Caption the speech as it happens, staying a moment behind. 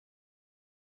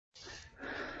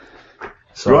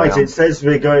Right, it says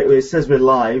we're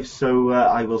live, so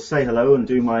I will say hello and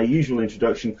do my usual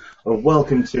introduction of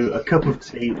welcome to A Cup of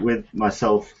Tea with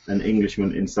myself, an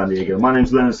Englishman in San Diego. My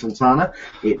name's Leonard Sultana.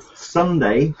 It's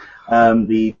Sunday,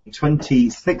 the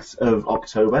 26th of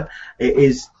October. It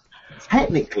is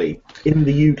technically, in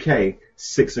the UK,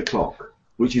 6 o'clock,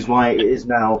 which is why it is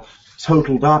now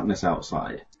total darkness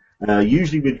outside.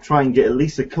 Usually we'd try and get at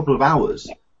least a couple of hours,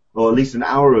 or at least an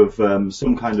hour of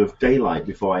some kind of daylight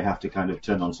before I have to kind of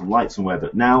turn on some light somewhere.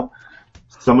 But now,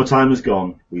 summertime is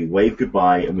gone. We wave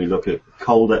goodbye and we look at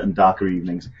colder and darker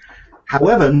evenings.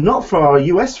 However, not for our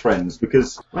US friends,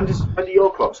 because when do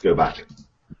your clocks go back?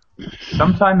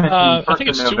 Sometime in I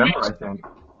think it's November, 2 weeks. I think.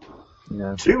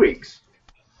 Yeah. 2 weeks.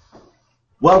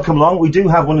 Welcome along. We do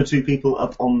have one or two people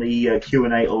up on the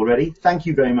Q&A already. Thank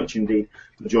you very much indeed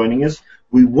for joining us.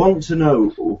 We want to know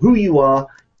who you are,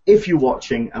 if you're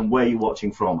watching, and where you're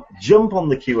watching from. Jump on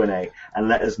the Q&A and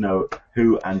let us know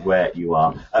who and where you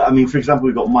are. For example,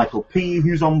 we've got Michael P.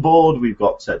 who's on board. We've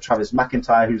got Travis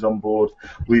McIntyre who's on board.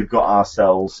 We've got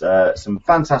ourselves some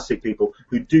fantastic people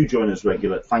who do join us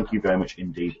regularly. Thank you very much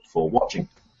indeed for watching.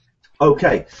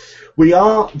 Okay, we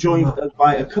are joined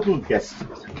by a couple of guests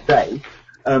today.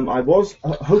 I was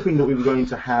hoping that we were going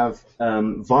to have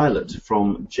Violet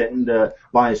from Gender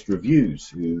Biased Reviews,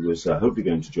 who was hopefully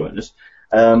going to join us.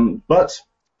 But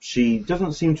she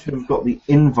doesn't seem to have got the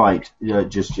invite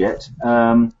just yet.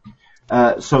 So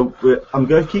I'm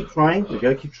going to keep trying. We're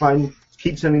going to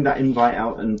keep sending that invite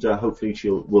out, and hopefully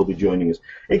will be joining us.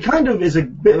 It kind of is a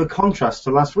bit of a contrast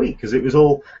to last week, because it was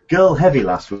all girl heavy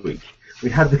last week. We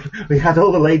had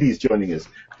all the ladies joining us.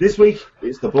 This week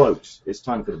it's the blokes. It's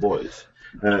time for the boys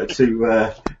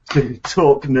to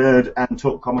talk nerd and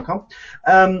talk Comic-Con.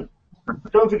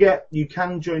 Don't forget, you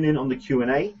can join in on the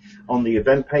Q&A on the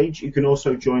event page. You can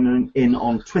also join in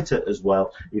on Twitter as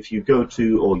well if you go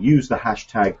to or use the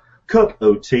hashtag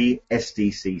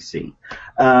CupOTSDCC.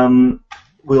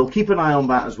 We'll keep an eye on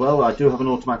that as well. I do have an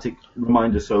automatic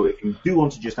reminder, so if you do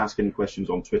want to just ask any questions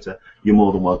on Twitter, you're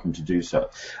more than welcome to do so.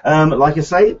 Like I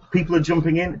say, people are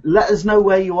jumping in. Let us know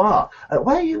where you are.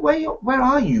 Where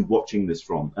are you watching this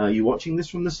from? Are you watching this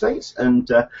from the States? And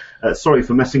sorry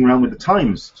for messing around with the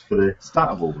times for the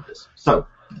start of all of this. So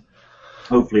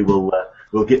hopefully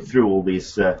we'll get through all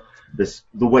these the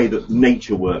way that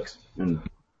nature works and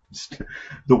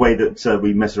the way that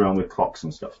we mess around with clocks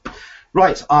and stuff.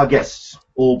 Right, our guests,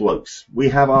 all blokes. We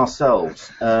have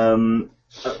ourselves a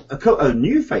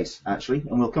new face, actually,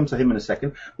 and we'll come to him in a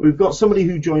second. We've got somebody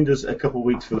who joined us a couple of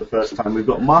weeks for the first time. We've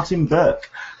got Martin Burke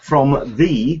from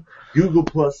the Google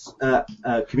Plus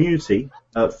community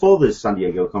for the San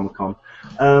Diego Comic-Con.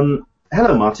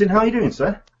 Hello, Martin. How are you doing,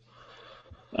 sir?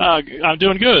 I'm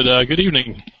doing good. Good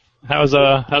evening. How's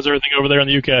everything over there in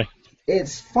the UK?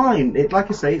 It's fine. Like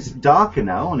I say, it's darker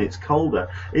now and it's colder.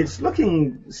 It's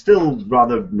looking still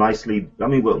rather nicely.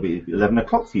 It'll be 11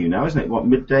 o'clock for you now, isn't it? What,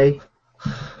 midday?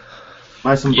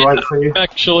 Nice and bright for you?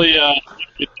 Actually,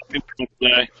 we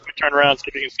turn around and see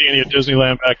if we can see any of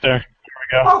Disneyland back there.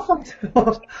 There we go.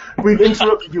 Oh, we've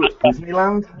interrupted you at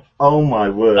Disneyland? Oh, my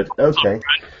word. Okay.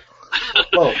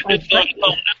 Well, it's a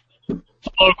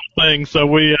local thing, so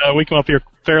we come up here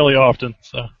fairly often,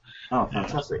 so... Oh,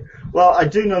 fantastic. Well, I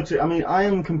do notice, I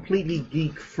am completely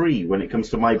geek-free when it comes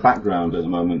to my background at the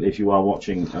moment, if you are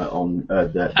watching on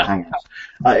the Hangouts.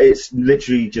 It's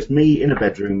literally just me in a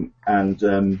bedroom and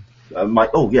I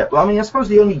suppose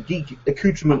the only geek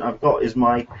accoutrement I've got is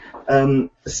my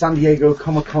San Diego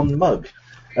Comic-Con mug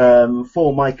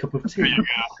for my cup of tea.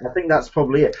 I think that's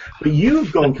probably it. But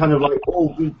you've gone kind of like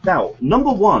all geeked out.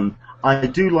 Number one, I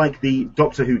do like the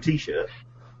Doctor Who t-shirt.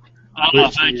 Oh,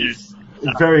 thank you.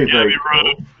 Very, very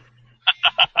cool.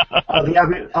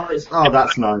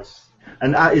 That's nice.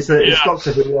 And it's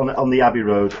Doctor Who on the Abbey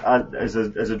Road as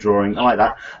a drawing. I like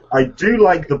that. I do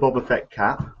like the Boba Fett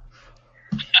cap.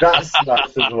 That's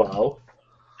nice as well.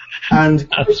 And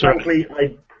quite frankly,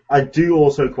 I do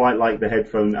also quite like the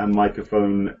headphone and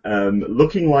microphone,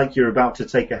 looking like you're about to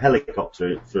take a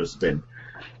helicopter for a spin.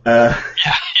 The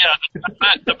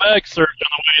bag search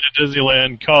on the way to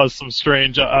Disneyland caused some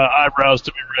strange eyebrows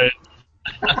to be raised.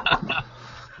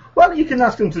 Well, you can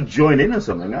ask them to join in or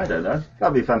something. I don't know.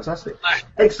 That'd be fantastic.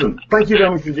 Excellent. Thank you very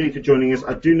much indeed for joining us.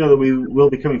 I do know that we will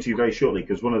be coming to you very shortly,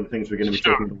 because one of the things we're going to be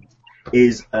talking about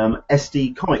is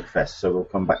SD Comic Fest, so we'll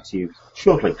come back to you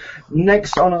shortly.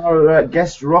 Next on our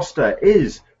guest roster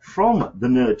is from The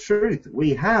Nerd Truth.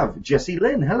 We have Jesse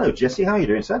Lynn. Hello, Jesse. How are you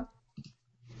doing, sir?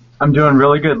 I'm doing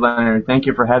really good, Leonard. Thank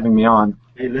you for having me on.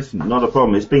 Hey, listen, not a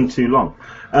problem. It's been too long.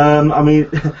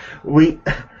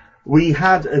 We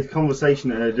had a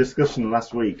conversation and a discussion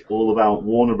last week all about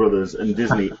Warner Brothers and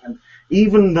Disney. And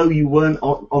even though you weren't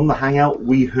on the Hangout,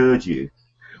 we heard you.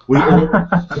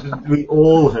 We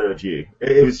all heard you.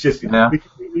 It was just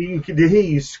we could hear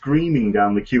you screaming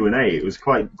down the Q&A. It was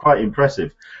quite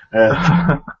impressive.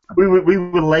 We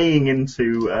were laying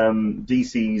into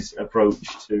DC's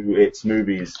approach to its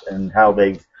movies and how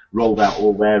they've rolled out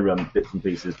all their bits and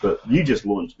pieces, but you just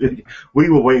launched. We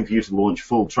were waiting for you to launch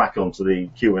full track onto the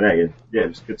Q&A, and yeah, it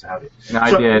was good to have you.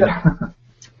 I did.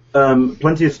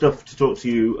 Plenty of stuff to talk to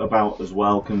you about as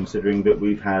well, considering that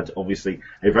we've had, obviously,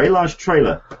 a very large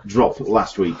trailer drop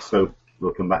last week, so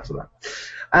we'll come back to that.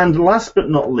 And last but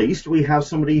not least, we have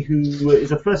somebody who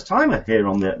is a first-timer here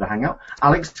on the Hangout,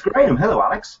 Alex Graham. Hello,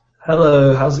 Alex.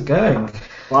 Hello, how's it going?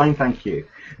 Fine, thank you.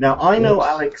 Now, I know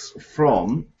Alex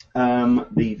from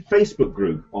the Facebook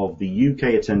group of the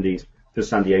UK attendees for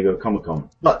San Diego Comic-Con,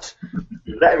 but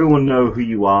let everyone know who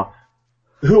you are.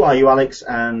 Who are you, Alex,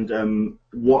 and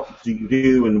what do you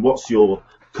do, and what's your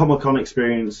Comic-Con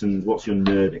experience, and what's your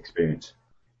nerd experience?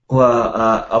 Well,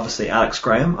 obviously Alex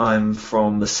Graham. I'm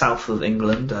from the south of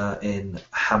England, in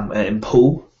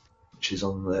Poole, which is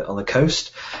on the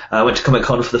coast. I went to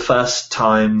Comic-Con for the first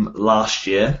time last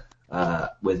year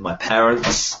with my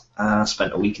parents.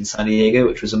 Spent a week in San Diego,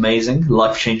 which was amazing,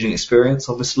 life-changing experience,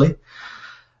 obviously.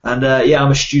 And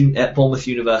I'm a student at Bournemouth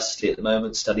University at the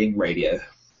moment, studying radio.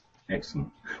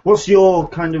 Excellent. What's your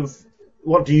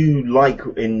what do you like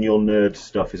in your nerd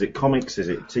stuff? Is it comics? Is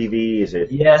it TV? Is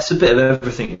it? Yeah, it's a bit of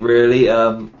everything, really.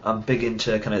 I'm big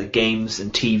into kind of games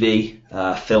and TV,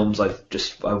 films. I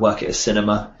work at a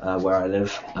cinema where I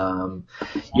live. A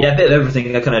bit of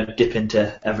everything. I kind of dip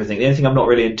into everything. The only thing I'm not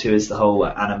really into is the whole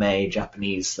anime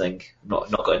Japanese thing.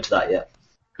 Not got into that yet.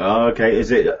 Oh, okay.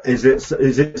 Is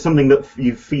it something that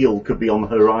you feel could be on the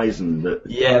horizon?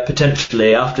 Yeah,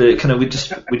 potentially. After kind of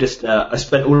I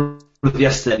spent all of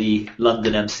yesterday at the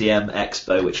London MCM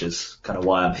Expo, which is kind of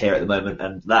why I'm here at the moment,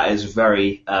 and that is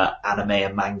very anime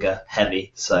and manga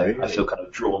heavy. So really? I feel kind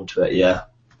of drawn to it. Yeah.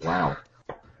 Wow.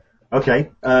 Okay.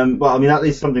 Well, I mean, that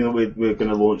is something that we're going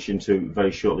to launch into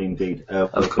very shortly indeed.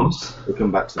 Of course. We'll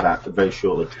come back to that very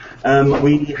shortly.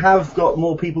 We have got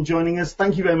more people joining us.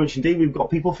 Thank you very much indeed. We've got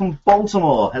people from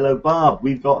Baltimore. Hello, Barb.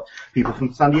 We've got people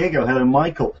from San Diego. Hello,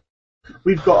 Michael.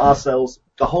 We've got ourselves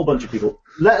a whole bunch of people.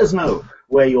 Let us know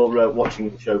where you're watching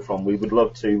the show from. We would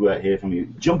love to hear from you.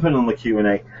 Jump in on the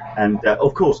Q&A. And,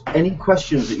 of course, any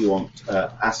questions that you want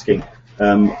asking,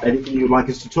 anything you'd like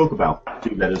us to talk about,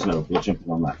 do let us know. We'll jump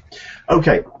in on that.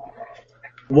 Okay.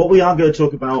 What we are going to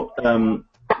talk about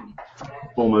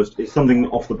foremost is something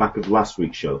off the back of last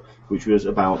week's show, which was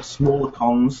about smaller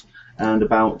cons and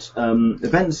about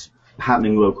events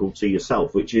happening local to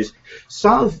yourself, which is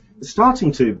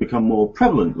starting to become more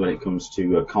prevalent when it comes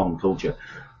to con culture.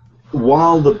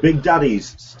 While the big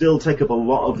daddies still take up a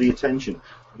lot of the attention,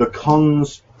 the con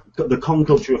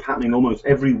culture of happening almost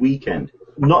every weekend,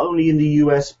 not only in the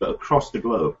US but across the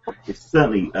globe, is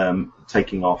certainly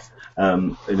taking off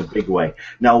in a big way.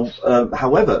 Now,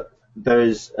 however, there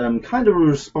is kind of a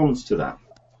response to that.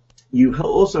 You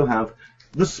also have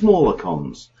the smaller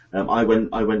cons. I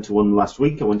went to one last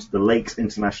week. I went to the Lakes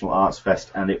International Arts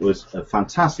Fest, and it was a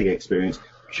fantastic experience,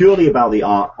 purely about the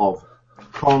art of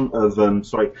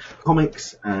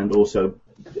comics and also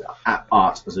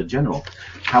art as a general.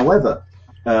 However,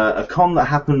 a con that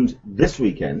happened this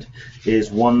weekend is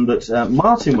one that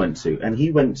Martin went to, and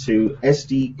he went to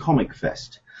SD Comic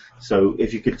Fest. So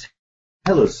if you could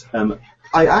tell us,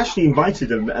 I actually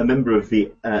invited a member of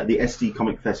the SD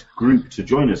Comic Fest group to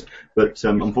join us, but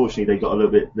unfortunately they got a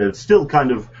little bit. They're still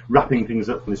kind of wrapping things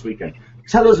up for this weekend.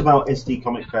 Tell us about SD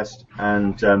Comic Fest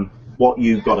and what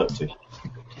you got up to.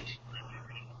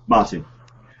 Martin.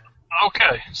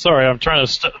 Okay, sorry, I'm trying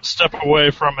to step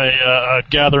away from a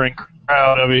gathering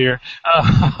crowd over here.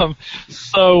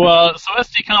 So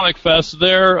SD Comic Fest,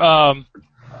 they're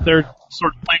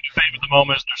sort of claim to fame at the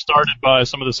moment is they're started by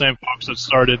some of the same folks that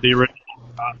started the original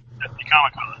SD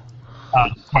Comic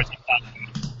Con quite some time ago.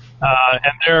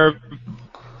 And they're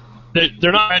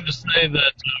not trying to say that what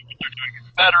they're doing is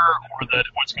better or that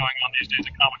what's going on these days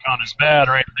at Comic Con is bad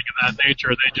or anything of that nature.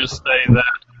 They just say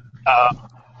that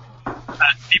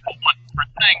people want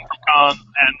different things from con,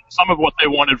 and some of what they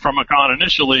wanted from a con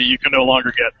initially, you can no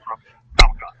longer get from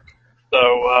Comic Con.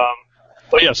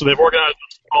 So they've organized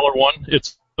a smaller one.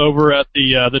 It's over at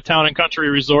the Town and Country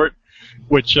Resort,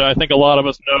 which I think a lot of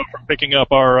us know from picking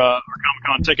up our Comic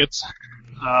Con tickets.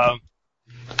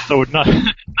 So not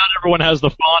everyone has the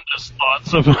fondest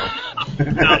thoughts of Town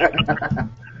and Country.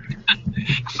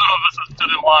 some of us have stood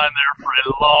in line there for a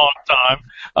long time.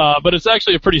 But it's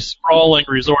actually a pretty sprawling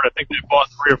resort. I think they've bought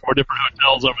 3 or 4 different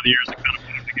hotels over the years and kind of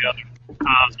put it together.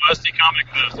 So SD Comic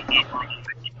Fest is over on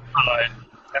the east side,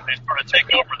 and they sort of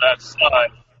take over that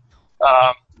side,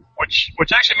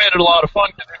 which actually made it a lot of fun,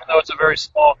 because even though it's a very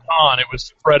small con, it was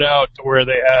spread out to where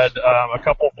they had a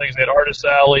couple of things. They had Artist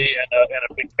Alley and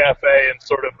a big cafe and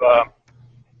sort of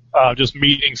just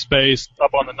meeting space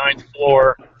up on the 9th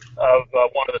floor of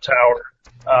one of the tower.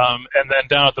 And then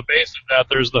down at the base of that,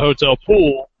 there's the hotel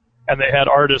pool, and they had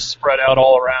artists spread out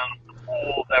all around the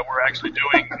pool that were actually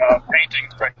doing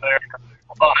paintings right there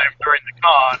live during the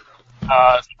con. So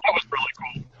that was really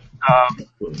cool.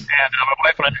 And my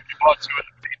wife and I actually bought 2 of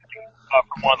the paintings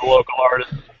from one of the local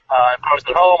artists. If I was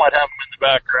at home, I'd have them in the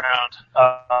background.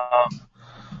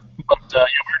 But we were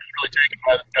just really taken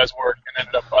by this guy's work and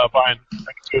ended up buying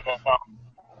 2 of them.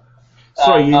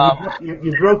 Sorry,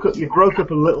 you broke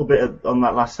up a little bit on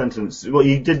that last sentence. Well,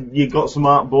 you got some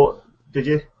art bought, did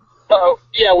you? Oh,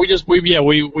 yeah, we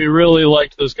really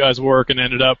liked this guy's work and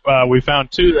ended up, we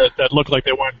found 2 that looked like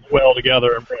they went well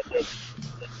together. So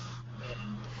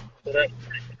that's pretty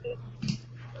cool.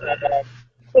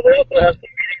 So they also have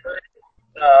some meeting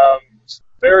rooms,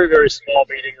 very, very small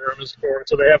meeting rooms,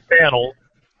 so they have panels.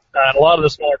 And a lot of the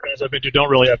smaller cons I've been to don't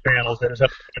really have panels, they just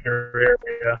have a vendor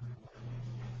area.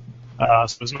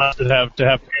 So it's nice to have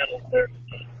panels there.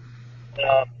 And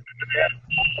they have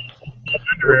a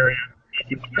vendor area.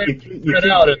 You keep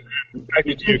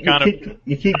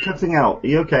cutting out. Are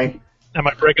you okay? Am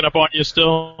I breaking up on you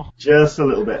still? Just a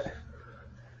little bit.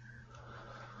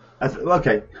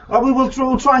 Okay.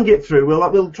 We'll try and get through.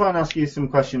 We'll try and ask you some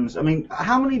questions. I mean,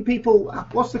 how many people?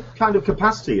 What's the kind of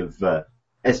capacity of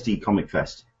SD Comic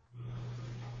Fest?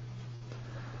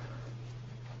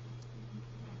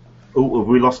 Oh, have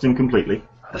we lost him completely?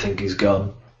 I think he's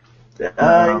gone.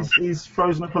 He's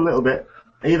frozen up a little bit.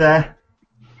 Are you there?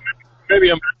 Maybe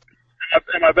am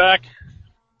I back?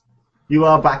 You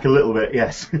are back a little bit,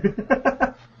 yes.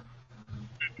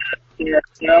 Yeah,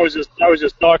 I was just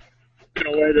talking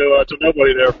away to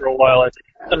nobody there for a while. I think.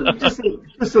 just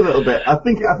a little bit. I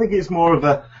think it's more of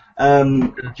a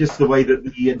just the way that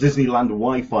the Disneyland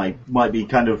Wi-Fi might be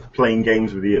kind of playing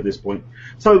games with you at this point.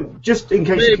 So just in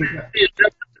case you can.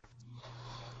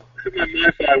 I have my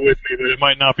Wi-Fi with me, but it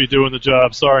might not be doing the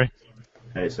job. Sorry.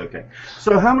 It's okay.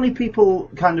 So how many people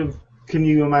kind of can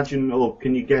you imagine or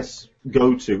can you guess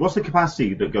go to? What's the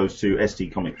capacity that goes to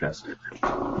SD Comic Fest?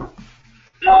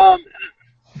 I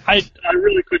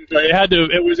really couldn't tell you.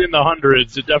 It was in the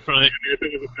hundreds. It definitely. If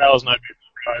it was 1,000, I'd be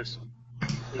surprised.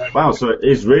 Wow, so it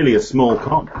is really a small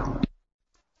con.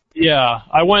 Yeah,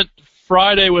 I went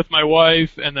Friday with my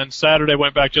wife, and then Saturday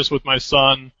went back just with my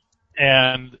son,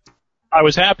 and I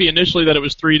was happy initially that it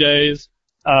was 3 days,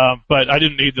 but I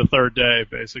didn't need the 3rd day,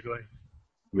 basically.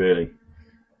 Really?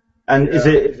 And yeah. Is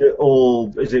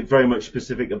it very much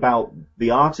specific about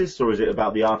the artists, or is it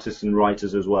about the artists and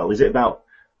writers as well? Is it about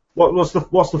what's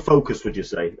the focus, would you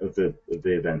say, of the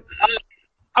event?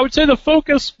 I would say the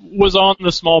focus was on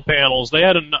the small panels. They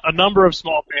had a number of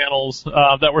small panels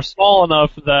that were small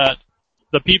enough that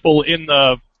the people in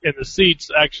the seats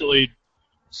actually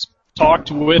talked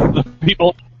with the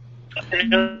people.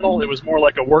 It was more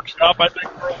like a workshop, I think,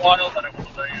 for a while than it was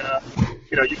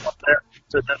you come there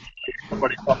to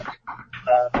somebody talk.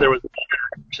 There was a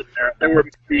interaction there. There were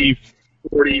maybe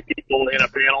 40 people in a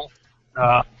panel,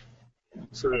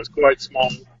 so it was quite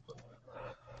small.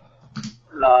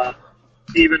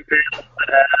 Even panels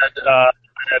that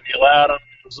had Neil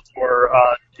Adams or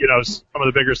some of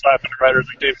the bigger sci-fi writers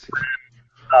like David Brin.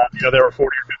 There were 40 or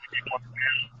 50 people on the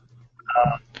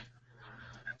panel.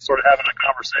 Sort of having a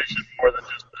conversation more than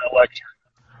just a lecture.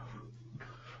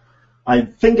 I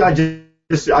think I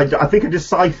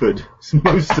deciphered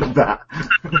most of that.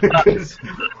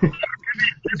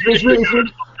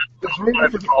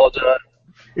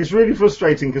 It's really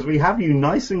frustrating because we have you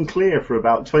nice and clear for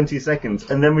about 20 seconds,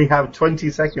 and then we have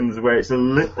 20 seconds where it's a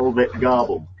little bit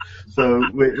garbled. So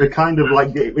we're kind of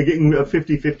like we're getting a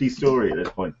 50-50 story at this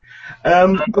point.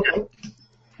 Okay.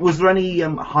 Was there any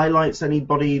highlights,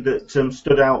 anybody that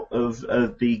stood out of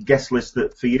the guest list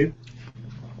that for you?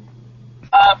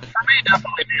 For me,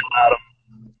 definitely Neil Adams.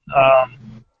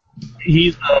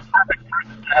 He's the perfect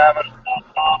person to have at a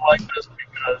con like this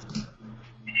because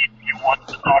he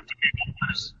wants to talk to people.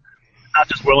 He's not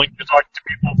just willing to talk to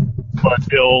people, but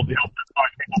he'll talk to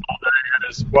people all day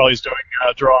while he's doing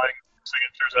drawing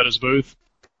signatures at his booth.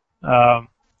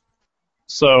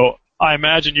 So I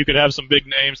imagine you could have some big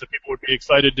names that people would be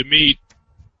excited to meet,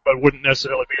 but wouldn't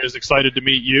necessarily be as excited to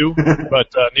meet you.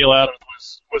 But Neil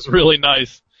Adams was really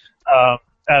nice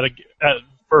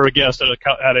for a guest at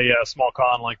a small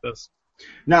con like this.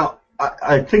 Now,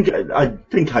 I think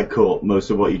I caught most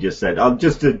of what you just said.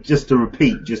 Just to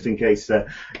repeat, just in case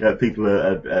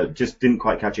people just didn't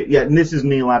quite catch it. Yeah, and this is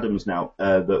Neil Adams now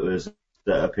that was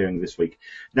appearing this week.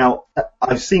 Now,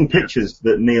 I've seen pictures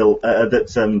that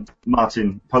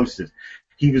Martin posted.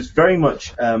 He was very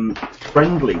much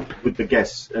friendly with the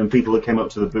guests and people that came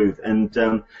up to the booth, and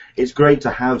it's great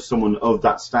to have someone of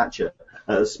that stature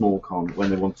at a small con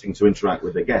when they're wanting to interact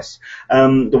with their guests.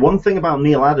 The one thing about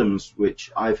Neil Adams,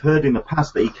 which I've heard in the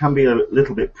past, that he can be a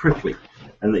little bit prickly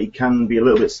and that he can be a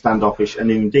little bit standoffish,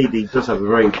 and indeed he does have a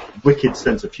very wicked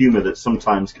sense of humour that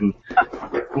sometimes can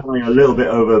fly a little bit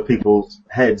over people's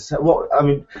heads. What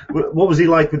was he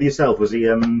like with yourself? Was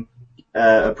he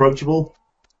approachable?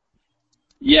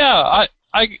 Yeah,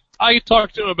 I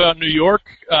talked to him about New York.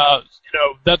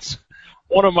 That's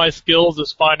one of my skills,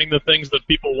 is finding the things that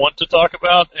people want to talk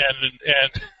about,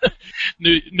 and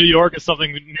New York is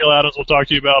something that Neil Adams will talk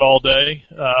to you about all day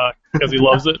because he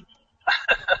loves it.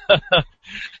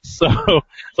 So I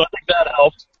think that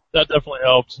helped. That definitely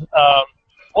helped.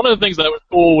 One of the things that was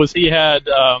cool was he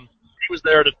was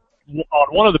there on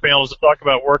one of the panels to talk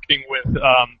about working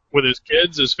with his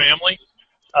kids, his family.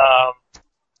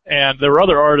 And there were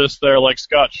other artists there like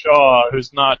Scott Shaw,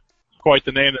 who's not quite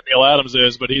the name that Neil Adams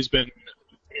is, but he's been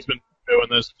doing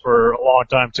this for a long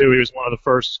time too. He was one of the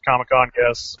first Comic-Con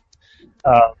guests.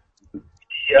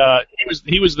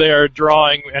 He was there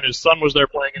drawing, and his son was there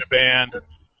playing in a band,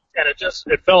 and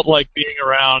it felt like being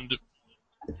around,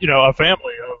 a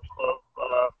family of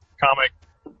comic,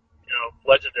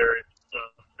 legendaries. So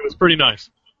it was pretty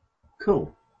nice.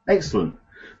 Cool, excellent.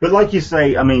 But like you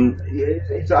say, I mean,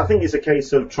 I think it's a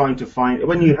case of trying to find,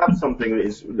 when you have something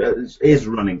that is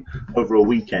running over a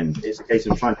weekend, it's a case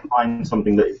of trying to find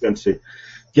something that is going to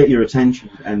get your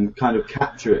attention and kind of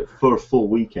capture it for a full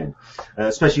weekend,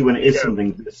 especially when it is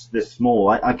something this small.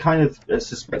 I kind of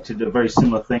suspected a very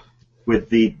similar thing with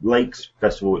the Lakes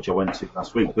Festival, which I went to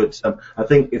last week. But I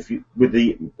think with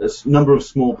the number of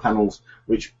small panels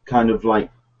which kind of like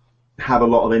have a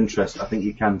lot of interest, I think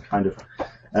you can kind of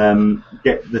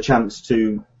get the chance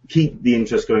to keep the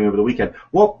interest going over the weekend.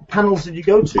 What panels did you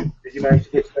go to? Did you manage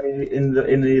to get any in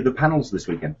the panels this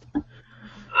weekend?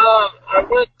 I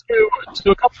went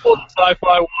to a couple of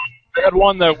sci-fi ones. They had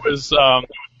one that was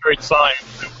great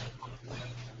science.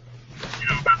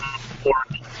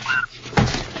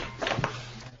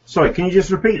 Sorry, can you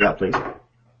just repeat that, please?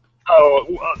 Oh,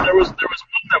 there was one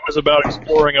that was about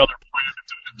exploring other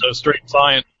planets. It's a straight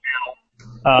science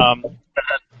panel. That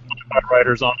had sci-fi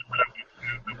writers on it that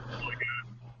was really good.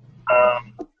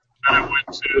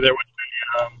 And there was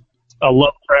a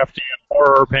Lovecraftian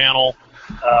horror panel.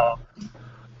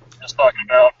 Just talking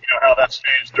about how that's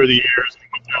changed through the years and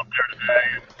what's out there today,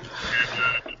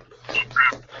 and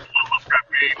Lovecraft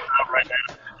game right now.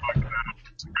 Talking about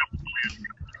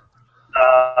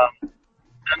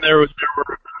and there were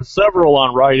several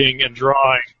on writing and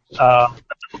drawing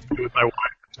with my wife.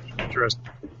 Interesting.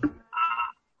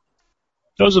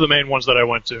 Those are the main ones that I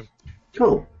went to.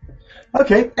 Cool.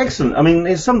 Okay, excellent. I mean,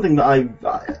 it's something that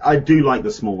I do like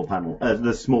the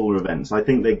smaller smaller events. I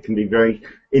think they can be very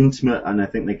intimate, and I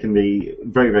think they can be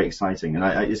very, very exciting. And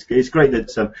it's great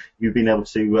that you've been able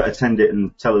to attend it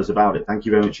and tell us about it. Thank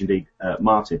you very much indeed,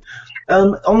 Martin.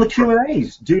 On the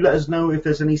Q&As, do let us know if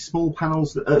there's any small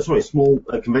panels, small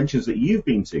conventions that you've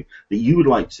been to that you would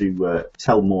like to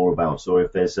tell more about, or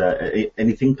if there's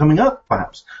anything coming up,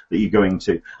 perhaps, that you're going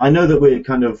to. I know that we're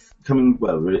kind of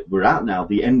we're at now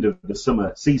the end of the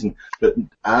summer season, but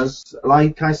as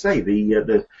like I say,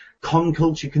 the con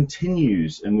culture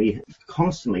continues, and we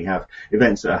constantly have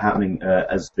events that are happening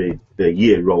as the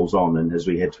year rolls on and as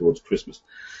we head towards Christmas.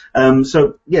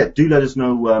 So yeah, do let us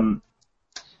know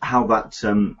how that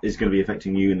is going to be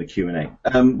affecting you in the Q&A.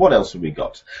 What else have we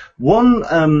got? One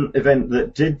event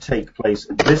that did take place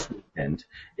this weekend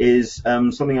is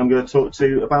something I'm going to talk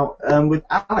to about with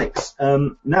Alex.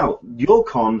 Now, your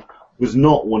con was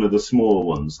not one of the smaller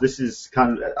ones. This is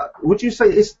kind of, would you say,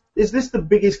 is this the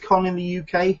biggest con in the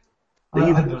UK?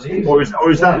 I believe. Or is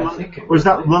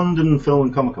that London Film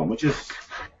and Comic Con, which is?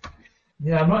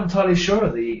 Yeah, I'm not entirely sure.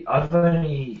 I've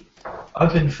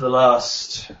been for the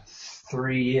last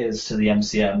 3 years to the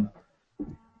MCM.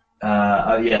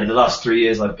 The last 3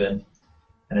 years I've been,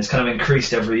 and it's kind of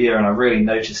increased every year, and I really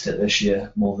noticed it this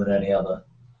year more than any other.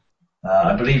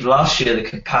 I believe last year the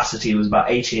capacity was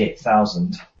about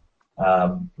 88,000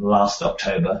 last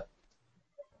October,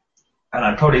 and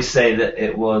I'd probably say that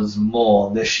it was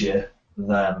more this year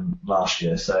than last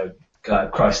year. So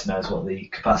God, Christ knows what the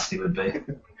capacity would be.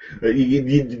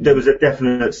 There was a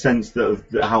definite sense of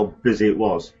how busy it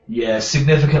was. Yeah,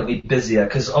 significantly busier,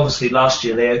 because obviously last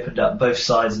year they opened up both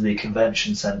sides of the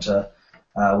convention centre,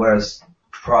 whereas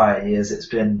prior years it's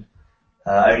been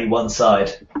only one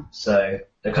side. So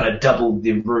they kind of doubled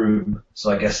the room,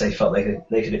 so I guess they felt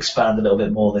they could expand a little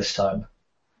bit more this time.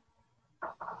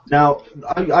 Now,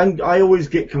 I always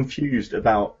get confused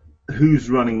about who's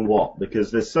running what,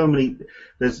 because there's so many.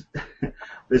 There's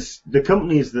the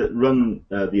companies that run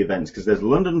the events, because there's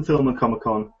London Film and Comic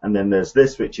Con, and then there's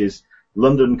this, which is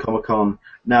London Comic Con.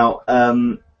 Now,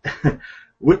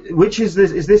 which is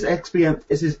this? Is this XBM?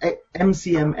 This is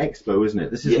MCM Expo, isn't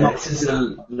it? This is This is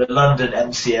the London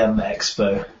MCM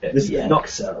Expo. This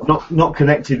is not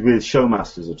connected with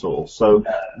Showmasters at all. So,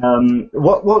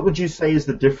 what would you say is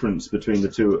the difference between the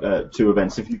two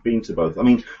events, if you've been to both? I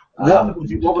mean, what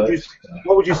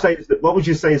would you say is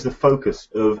the focus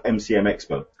of MCM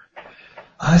Expo?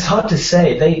 It's hard to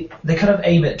say. They kind of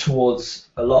aim it towards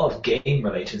a lot of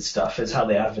game-related stuff. Is how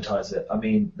they advertise it. I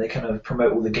mean, they kind of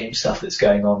promote all the game stuff that's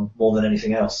going on more than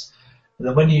anything else. And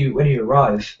then when you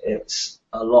arrive, it's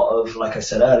a lot of, like I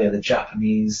said earlier, the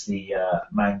Japanese, the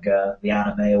manga, the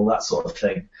anime, all that sort of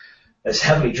thing. It's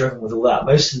heavily driven with all that.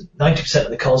 90%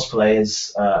 of the cosplay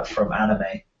is from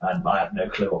anime, and I have no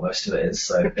clue what most of it is.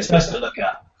 So it's nice to look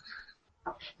at.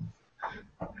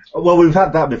 Well, we've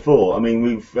had that before. I mean,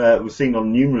 we've seen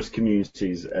on numerous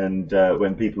communities, and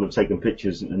when people have taken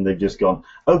pictures and they've just gone,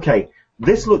 okay,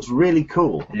 this looks really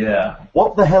cool. Yeah.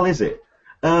 What the hell is it?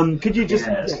 Could you just?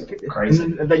 Yeah, it's crazy.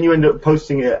 And then you end up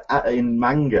posting it in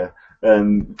manga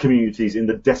communities in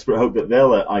the desperate hope that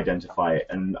they'll identify it.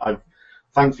 And I've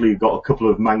thankfully got a couple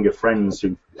of manga friends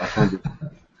who I kind of.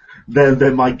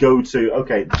 They're my go-to.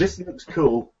 Okay, this looks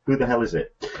cool. Who the hell is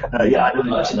it? Yeah, I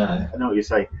know what you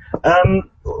say.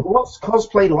 What's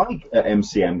cosplay like at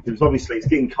MCM? Because obviously it's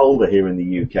getting colder here in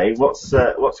the UK. What's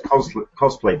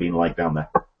cosplay been like down there?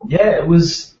 Yeah, it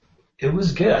was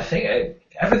good. I think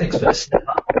everything's been a step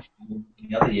up from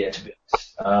the other year, to be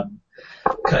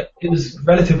honest. It was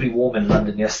relatively warm in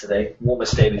London yesterday.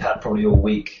 Warmest day we've had probably all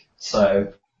week.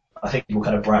 So I think people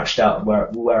kind of branched out and were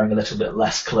wearing a little bit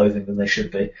less clothing than they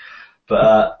should be.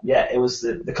 But yeah, it was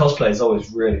the cosplay is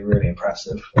always really, really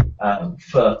impressive. I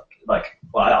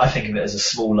think of it as a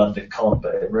small London con,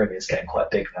 but it really is getting quite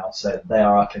big now. So they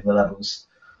are upping the levels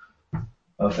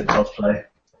of the cosplay.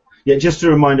 Yeah, just to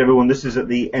remind everyone, this is at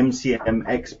the MCM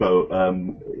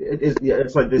Expo.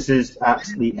 It's like this is at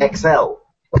the XL.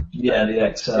 Yeah,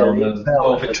 the XL, the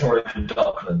Royal Victoria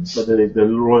Docklands. The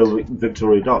Royal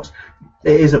Victoria Docks.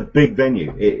 It is a big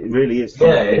venue. It really is.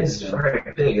 Yeah, it is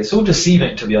very big. It's all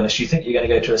deceiving, to be honest. You think you're going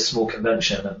to go to a small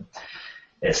convention, and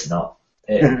it's not.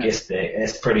 It's big.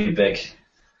 It's pretty big.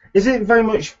 Is it very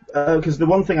much, because the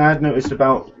one thing I had noticed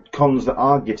about cons that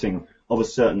are getting of a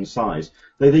certain size,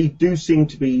 they do seem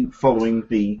to be following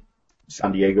the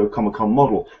San Diego Comic-Con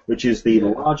model, which is the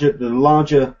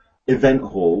larger event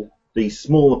hall, the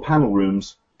smaller panel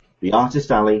rooms, the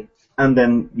artist alley, and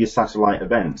then your satellite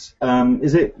events.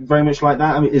 Is it very much like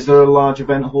that? I mean, is there a large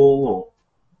event hall? Or?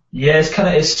 Yeah,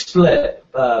 it's split.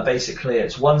 Basically,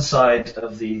 it's one side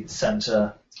of the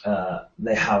center.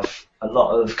 They have a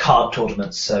lot of card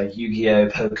tournaments, so Yu-Gi-Oh,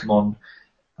 Pokemon,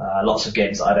 lots of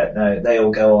games that I don't know. They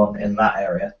all go on in that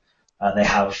area.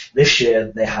 And this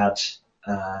year they had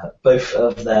both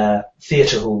of their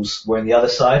theatre halls were in the other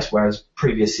side, whereas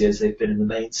previous years they've been in the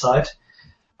main side.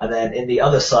 And then in the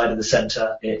other side of the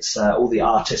centre, it's all the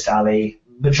artist alley,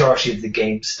 majority of the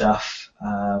game stuff,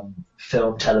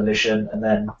 film, television, and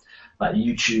then like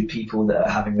YouTube people that are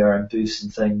having their own booths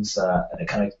and things.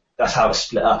 And that's how it's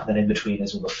split up. And then in between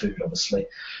is all the food, obviously,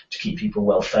 to keep people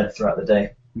well fed throughout the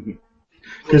day.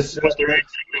 Was there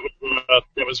anything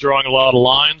that was drawing a lot of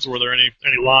lines? Were there any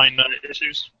line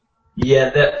issues?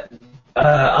 Yeah,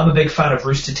 I'm a big fan of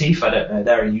Rooster Teeth. I don't know.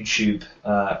 They're a YouTube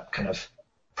kind of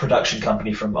production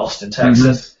company from Austin,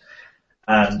 Texas.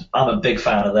 And I'm a big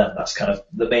fan of them. That's kind of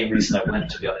the main reason I went,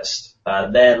 to be honest.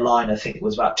 Their line, I think,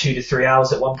 was about 2 to 3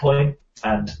 hours at one point,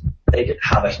 and they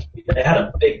had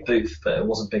a big booth, but it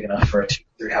wasn't big enough for a 2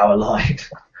 to 3 hour line.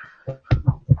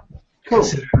 Cool.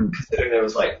 Considering there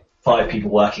was like 5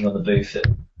 people working on the booth, it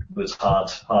was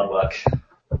hard work.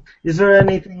 Is there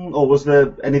anything, or was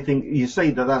there anything, you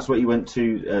say that's what you went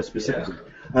to specifically.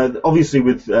 Yeah. Obviously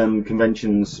with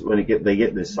conventions, when they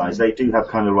get this size, they do have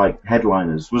kind of like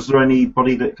headliners. Was there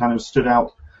anybody that kind of stood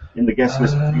out in the guest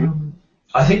list for you?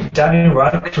 I think Daniel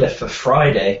Radcliffe for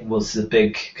Friday was the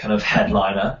big kind of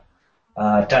headliner.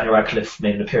 Daniel Radcliffe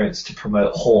made an appearance to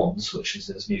promote Horns, which is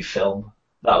his new film.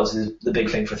 That was the big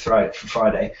thing for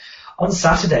Friday. On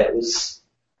Saturday, it was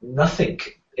nothing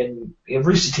in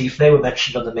Rooster Teeth. They were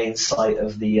mentioned on the main site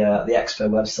of the Expo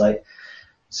website.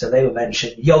 So they were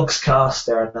mentioned. Yogscast,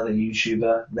 they're another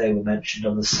YouTuber. They were mentioned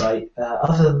on the site.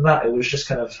 Other than that, it was just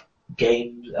kind of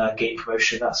game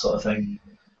promotion, that sort of thing.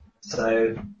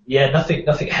 So yeah, nothing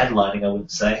headlining, I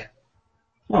wouldn't say.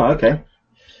 Oh, okay.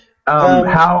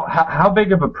 How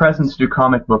big of a presence do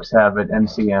comic books have at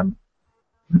MCM?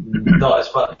 Not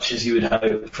as much as you would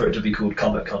hope for it to be called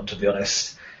Comic Con, to be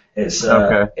honest. It's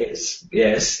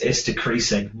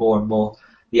decreasing more and more.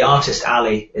 The Artist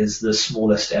Alley is the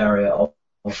smallest area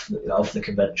of the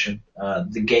convention.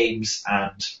 The games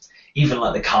and even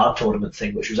like the card tournament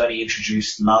thing, which was only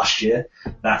introduced last year,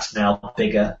 that's now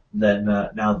bigger than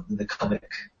the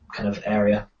comic kind of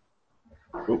area.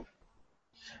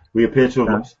 We appear to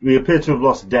have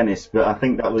lost Dennis, but I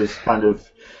think that was kind of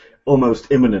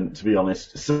almost imminent, to be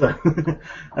honest. So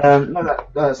no,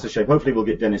 that's a shame. Hopefully we'll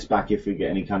get Dennis back if we get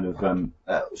any kind of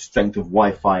strength of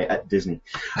Wi-Fi at Disney.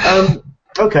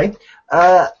 Okay.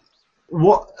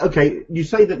 Okay, you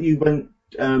say that you went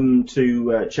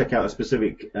to check out a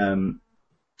specific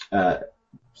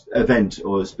event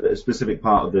or a specific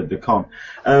part of the con.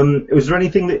 Was there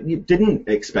anything that you didn't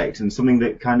expect and something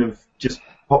that kind of just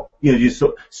you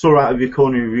saw out of your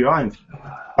corner of your eye and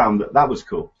found that was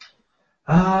cool?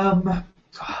 Not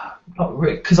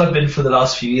really, because I've been for the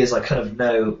last few years. I kind of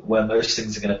know where most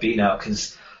things are going to be now,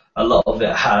 because a lot of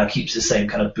it keeps the same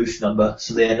kind of booth number,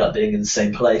 so they end up being in the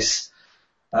same place.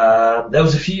 There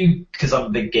was a few, because I'm a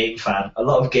big game fan, a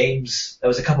lot of games, there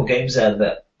was a couple games there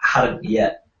that hadn't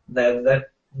yet.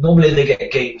 Normally they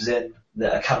get games in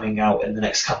that are coming out in the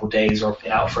next couple of days or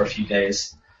been out for a few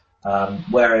days,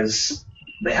 whereas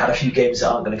they had a few games that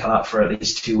aren't going to come out for at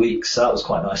least 2 weeks, so that was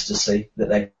quite nice to see that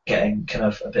they're getting kind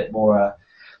of a bit more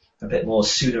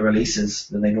sooner releases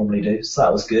than they normally do, so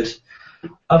that was good.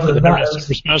 Other than that,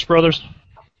 Super Smash Brothers?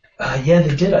 Yeah,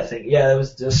 they did, I think. Yeah, there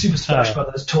was a Super Smash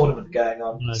Brothers tournament going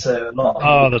on, Nice. so a lot of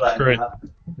people that's great. that.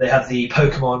 They had the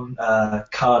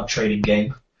Pokemon card trading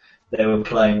game. They were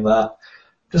playing that.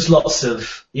 Just lots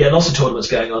of tournaments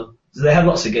going on. They had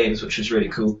lots of games, which was really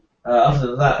cool. Other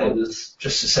than that, it was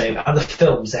just the same. And the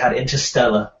films, they had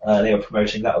Interstellar, they were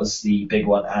promoting. That was the big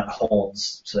one, and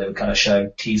Horns. So they would kind of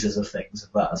show teasers of things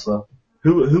of that as well.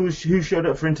 Who showed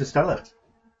up for Interstellar?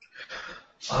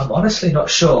 I'm honestly not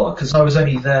sure, because I was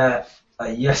only there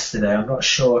yesterday. I'm not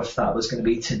sure if that was going to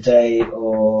be today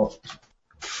or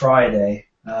Friday.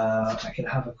 I can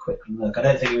have a quick look. I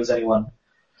don't think it was anyone.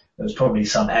 It was probably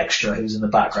some extra who's in the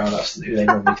background. That's who they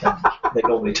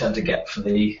normally tend to get for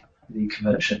the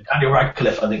convention. Daniel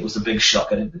Radcliffe, I think, was the big shock.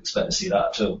 I didn't expect to see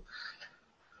that at all.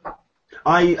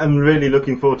 I am really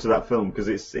looking forward to that film because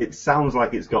it sounds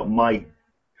like it's got my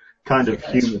kind of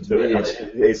humour to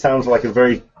it. It sounds like a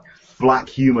very black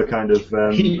humour kind of.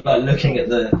 Keep looking at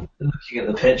the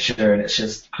picture, and it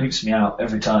just creeps me out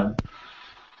every time.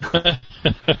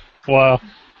 Wow.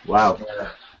 Yeah.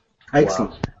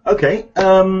 Excellent. Wow. Okay.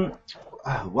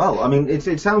 Well, I mean,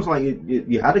 it sounds like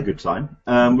you had a good time.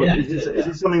 Is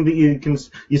it something that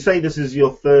you say this is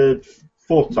your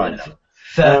fourth time?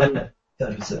 Third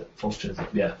visit, fourth visit.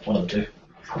 Yeah, one of the two.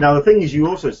 Now the thing is, you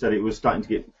also said it was starting to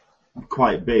get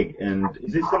quite big, and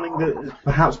is it something that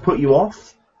perhaps put you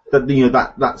off?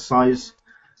 That size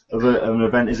of an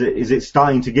event, is it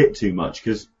starting to get too much?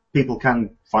 Because people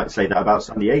can say that about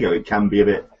San Diego. It can be a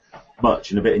bit much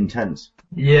and a bit intense.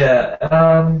 Yeah.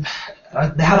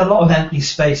 They had a lot of empty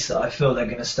space that I feel they're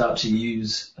going to start to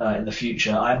use in the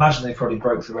future. I imagine they probably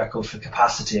broke the record for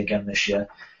capacity again this year.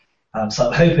 So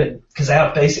I'm hoping, because they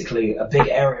have basically a big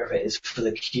area of it is for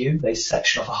the queue. They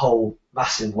section off a whole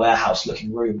massive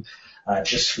warehouse-looking room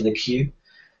just for the queue.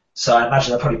 So I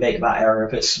imagine they'll probably make that area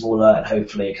a bit smaller and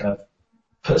hopefully kind of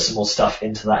put some more stuff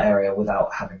into that area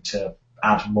without having to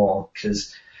add more,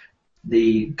 because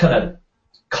the kind of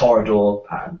corridor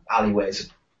and alleyways are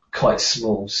quite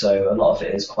small, so a lot of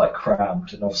it is quite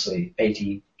crammed, and obviously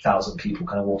 80,000 people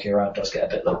kind of walking around does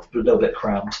get a little bit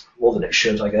crammed, more than it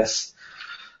should, I guess.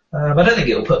 I don't think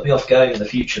it'll put me off going in the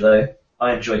future, though.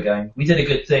 I enjoy going. We did a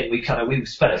good thing. We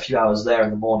spent a few hours there in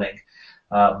the morning,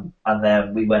 and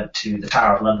then we went to the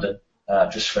Tower of London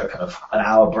just for kind of an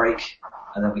hour break,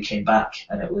 and then we came back,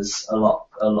 and it was a lot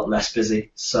less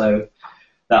busy. So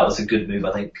that was a good move,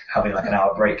 I think, having like an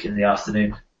hour break in the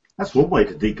afternoon. That's one way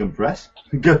to decompress.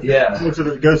 Go to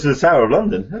the Tower of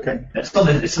London. Okay. It's on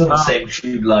the same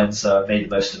tube line, so I made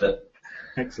the most of it.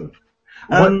 Excellent.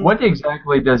 What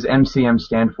exactly does MCM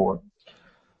stand for?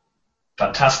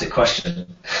 Fantastic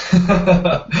question.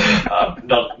 Not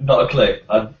a clue.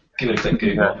 I'll give it a quick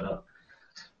Google.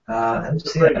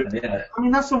 MCM, yeah. I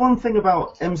mean, that's the one thing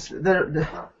about the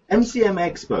MCM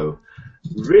Expo.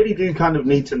 really do kind of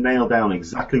need to nail down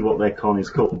exactly what their con is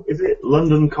called. Is it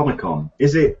London Comic Con?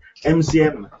 Is it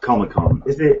MCM Comic Con?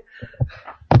 Is it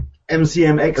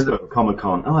MCM Expo Comic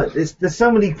Con? Oh, there's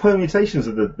so many permutations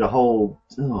of the whole.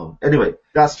 Oh. Anyway,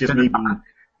 that's just me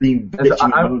being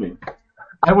bitching and moaning.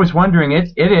 I was wondering,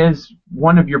 it is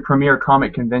one of your premier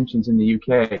comic conventions in the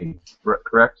UK,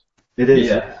 correct? It is.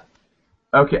 Yeah.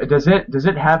 Okay. Does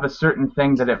it have a certain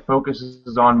thing that it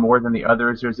focuses on more than the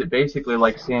others, or is it basically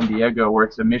like San Diego, where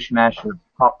it's a mishmash of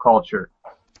pop culture?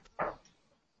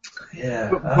 Yeah.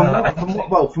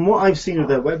 From what I've seen of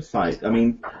their website, I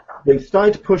mean, they've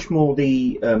started to push more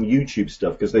the YouTube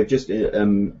stuff because they've just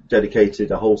dedicated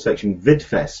a whole section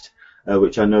VidFest,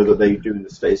 which I know that they do in the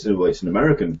States. Well, it's an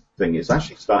American thing. It's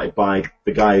actually started by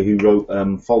the guy who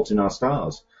wrote Fault in Our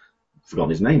Stars. I've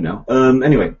forgotten his name now.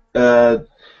 Anyway,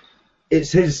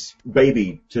 it's his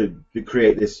baby to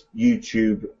create this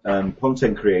YouTube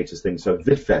content creators thing. So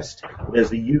VidFest, there's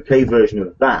the UK version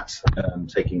of that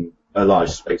taking a large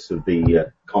space of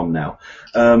the con now.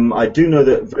 I do know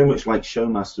that very much like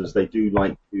Showmasters, they do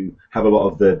like to have a lot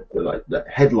of the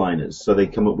headliners, so they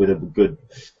come up with a good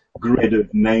grid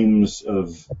of names of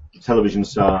television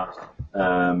stars,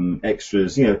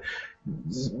 extras,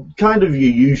 kind of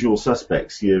your usual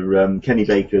suspects, your Kenny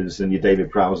Bakers and your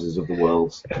David Prowsers of the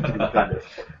world kind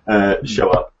of show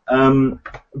up.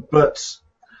 But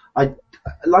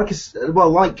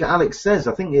like Alex says,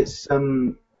 I think it's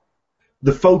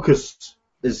the focus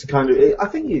is kind of. I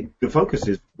think the focus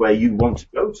is where you want to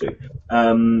go to.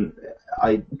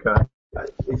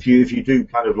 If you do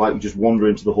kind of like just wander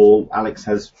into the hall, Alex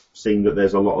has seen that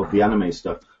there's a lot of the anime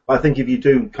stuff. But I think if you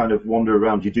do kind of wander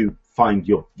around, you do find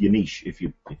your niche, if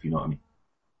you know what I mean.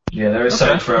 Yeah, there is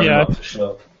something for everyone for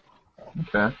sure.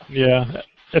 Okay. Yeah.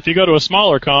 If you go to a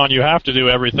smaller con, you have to do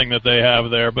everything that they have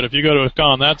there. But if you go to a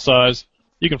con that size,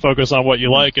 you can focus on what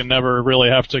you like and never really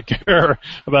have to care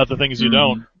about the things you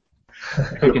don't.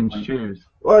 Pick and choose.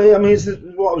 Well, yeah, I mean, it's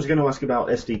what I was going to ask about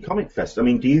SD Comic Fest. I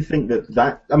mean, do you think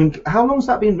that I mean, how long's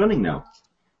that been running now?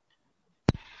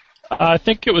 I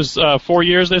think it was 4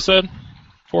 years, they said.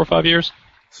 4 or 5 years.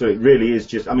 So it really is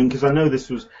just, I mean, because I know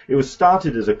it was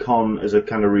started as a con, as a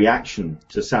kind of reaction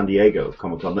to San Diego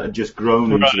Comic Con that had just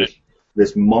grown into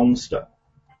this monster.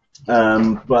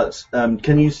 But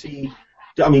can you see,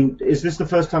 I mean, is this the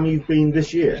first time you've been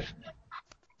this year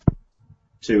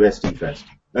to SD Fest?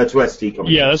 To SD Comic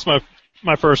Con? Yeah, that's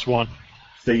my first one.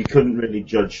 So you couldn't really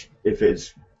judge if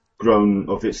it's grown,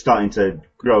 or if it's starting to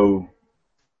grow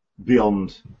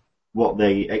beyond what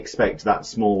they expect, that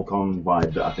small con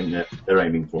vibe that I think they're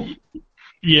aiming for.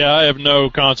 Yeah, I have no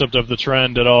concept of the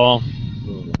trend at all.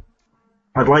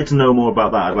 I'd like to know more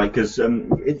about that. Because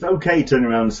it's okay turning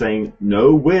around and saying,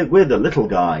 no, we're the little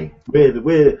guy.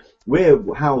 We're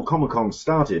how Comic-Con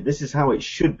started. This is how it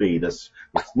should be. This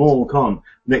small con.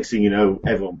 Next thing you know,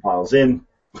 everyone piles in.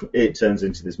 It turns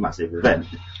into this massive event.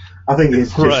 I think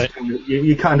it's just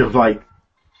you kind of like.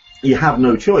 You have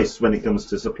no choice when it comes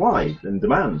to supply and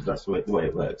demand. That's the way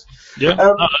it works. Yeah,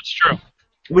 that's true.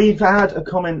 We've had a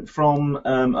comment from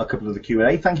a couple of the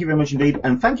Q&A. Thank you very much indeed.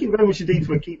 And thank you very much indeed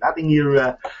for keep adding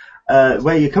your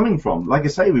where you're coming from. Like I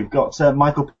say, we've got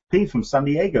Michael P. from San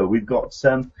Diego. We've got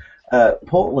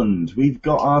Portland. We've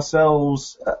got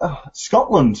ourselves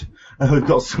Scotland. We've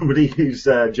got somebody who's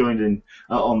joined in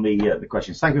on the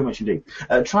questions. Thank you very much indeed.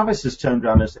 Travis has turned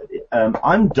around and said,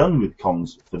 I'm done with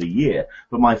cons for the year,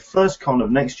 but my first con of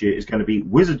next year is going to be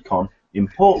WizardCon in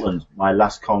Portland. My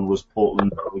last con was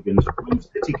Portland, Oregon's Wind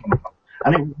City Comic Con.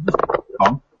 And it was a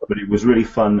con, but it was really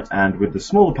fun, and with the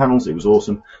smaller panels, it was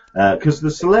awesome, because the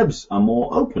celebs are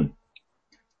more open.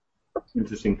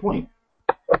 Interesting point.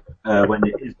 When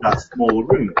it is that small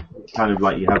room, it's kind of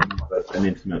like you have an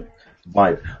intimate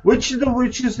vibe. Which is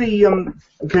the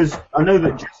because I know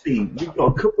that Jesse, you've got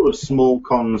a couple of small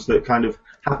cons that kind of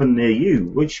happen near you.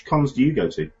 Which cons do you go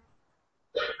to?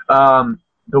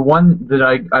 The one that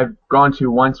I've gone to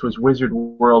once was Wizard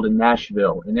World in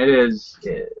Nashville, and it is,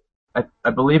 I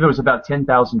believe it was about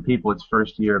 10,000 people its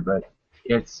first year, but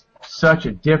it's such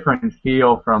a different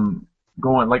feel from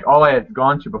going, like all I had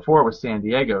gone to before was San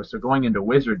Diego, so going into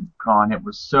WizardCon, it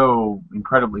was so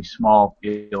incredibly small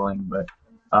feeling, but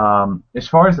as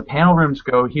far as the panel rooms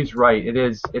go, he's right.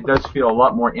 It does feel a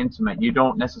lot more intimate. You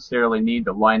don't necessarily need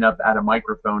to line up at a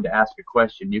microphone to ask a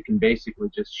question. You can basically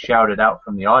just shout it out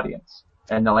from the audience,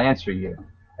 and they'll answer you,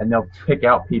 and they'll pick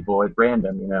out people at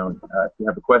random, if you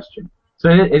have a question. So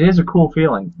it is a cool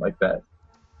feeling like that.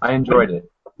 I enjoyed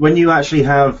it. When you actually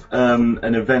have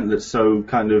an event that's so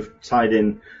kind of tied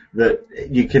in that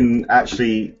you can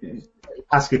actually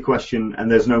ask a question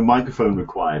and there's no microphone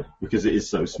required because it is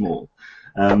so small.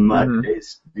 I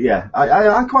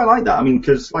quite like that. I mean,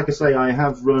 because like I say, I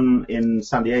have run in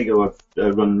San Diego. I've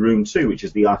run Room 2, which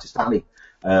is the Artist Alley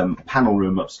panel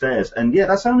room upstairs, and yeah,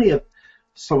 that's only a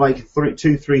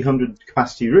 300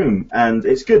 capacity room, and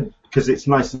it's good because it's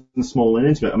nice and small and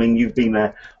intimate. I mean, you've been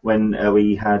there when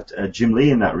we had Jim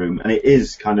Lee in that room, and it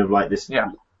is kind of like this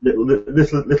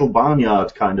little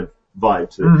barnyard kind of vibe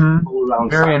to it. All around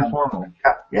very informal.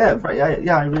 Yeah,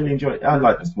 I really enjoy it. I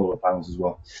like the smaller panels as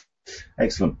well.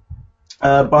 Excellent.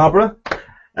 Barbara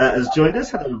has joined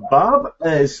us. Hello, Barb.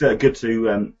 It's good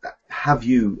to have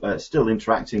you still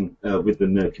interacting with the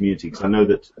nerd community, because I know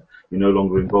that you're no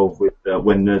longer involved with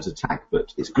When Nerds Attack,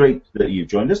 but it's great that you've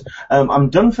joined us. I'm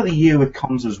done for the year with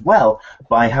cons as well,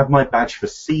 but I have my badge for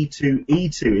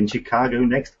C2E2 in Chicago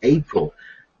next April.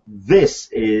 This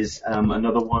is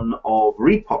another one of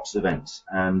Repop's events,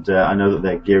 and I know that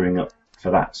they're gearing up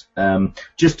for that.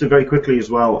 Just to very quickly as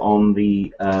well on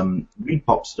the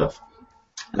Repop stuff,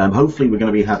 hopefully we're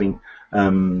going to be having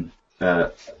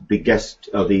the guest,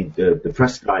 the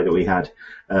press guy that we had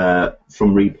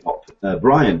from Repop,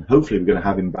 Brian. Hopefully we're going to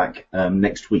have him back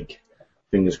next week,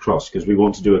 fingers crossed, because we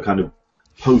want to do a kind of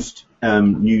post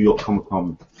New York Comic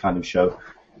Con kind of show.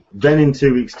 Then in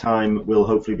 2 weeks' time, we'll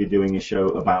hopefully be doing a show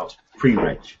about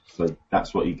pre-reg. So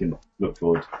that's what you can look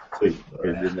forward to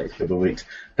in the next couple of weeks.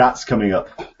 That's coming up,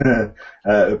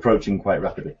 approaching quite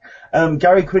rapidly.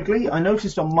 Gary Quigley, I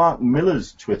noticed on Mark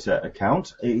Miller's Twitter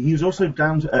account, he was also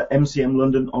down at MCM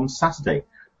London on Saturday.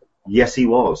 Yes, he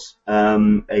was.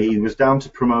 He was down to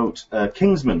promote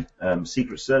Kingsman,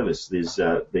 Secret Service,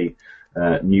 the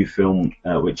new film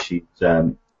which he's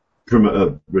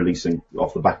releasing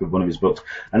off the back of one of his books.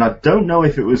 And I don't know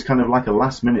if it was kind of like a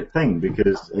last-minute thing,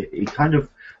 because he kind of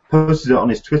posted it on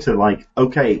his Twitter like,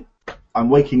 okay, I'm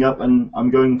waking up and I'm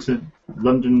going to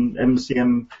London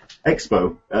MCM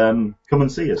Expo. Come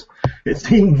and see us. It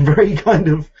seemed very kind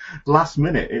of last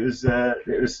minute. It was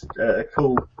a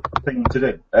cool thing to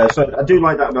do. So I do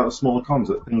like that about the smaller cons,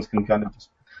 that things can kind of just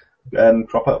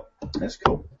crop up. That's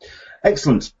cool.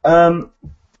 Excellent.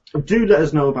 Do let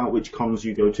us know about which cons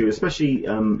you go to, especially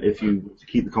if you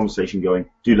keep the conversation going.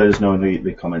 Do let us know in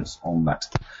the comments on that.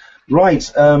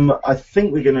 Right, I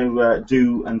think we're going to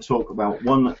do and talk about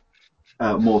one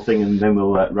more thing, and then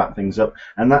we'll wrap things up.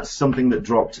 And that's something that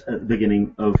dropped at the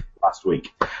beginning of last week.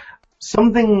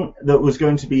 Something that was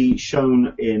going to be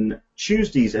shown in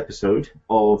Tuesday's episode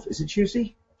of, is it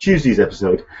Tuesday? Tuesday's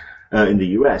episode in the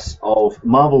US of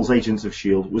Marvel's Agents of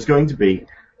S.H.I.E.L.D. was going to be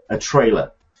a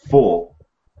trailer for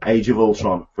Age of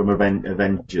Ultron from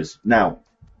Avengers. Now,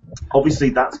 obviously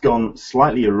that's gone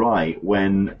slightly awry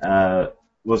when,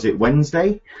 was it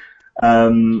Wednesday?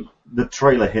 The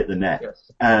trailer hit the net.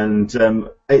 Yes. And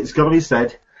it's got to be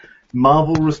said,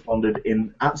 Marvel responded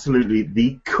in absolutely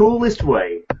the coolest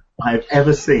way I've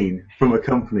ever seen from a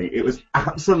company. It was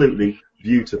absolutely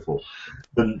beautiful.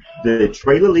 The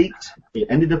trailer leaked. It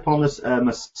ended up on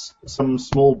some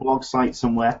small blog site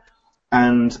somewhere,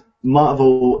 and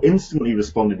Marvel instantly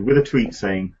responded with a tweet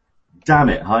saying, "Damn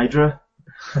it, Hydra."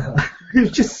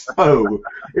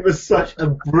 It was such a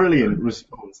brilliant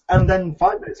response. And then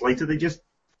 5 minutes later, they just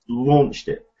launched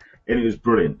it. And it was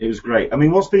brilliant. It was great. I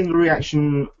mean, what's been the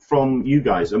reaction from you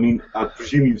guys? I mean, I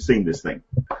presume you've seen this thing.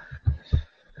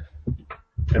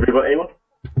 Everybody, anyone?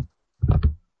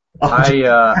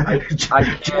 I can't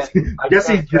stress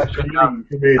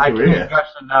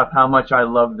enough how much I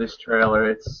love this trailer.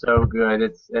 It's so good.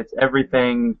 It's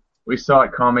everything we saw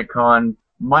at Comic-Con,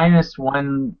 minus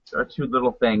one or two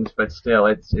little things, but still,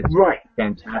 it's right.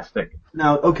 Fantastic.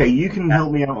 Now, okay, you can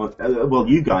help me out. Well,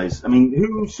 you guys. I mean,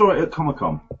 who saw it at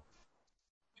Comic-Con?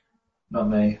 Not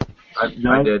me. I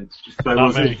did.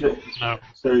 Not me. No.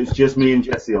 So it's just me and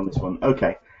Jesse on this one.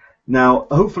 Okay. Now,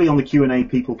 hopefully on the Q&A,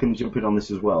 people can jump in on this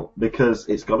as well, because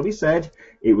it's got to be said,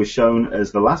 it was shown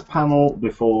as the last panel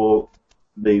before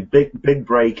the big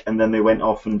break, and then they went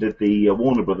off and did the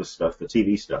Warner Brothers stuff, the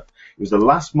TV stuff. It was the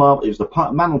last Marvel, it was the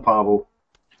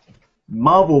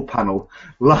Marvel panel,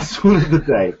 last one of the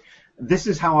day. This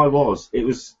is how I was. It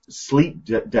was sleep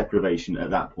deprivation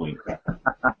at that point.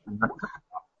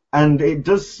 And it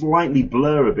does slightly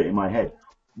blur a bit in my head.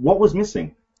 What was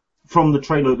missing from the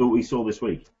trailer that we saw this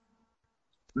week?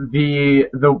 The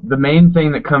main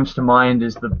thing that comes to mind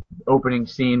is the opening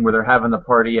scene where they're having the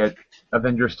party at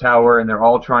Avengers Tower and they're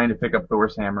all trying to pick up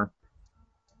Thor's hammer.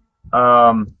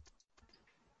 I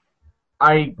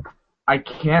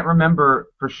can't remember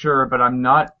for sure, but I'm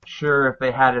not sure if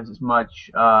they had as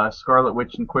much Scarlet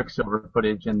Witch and Quicksilver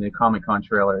footage in the Comic-Con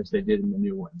trailer as they did in the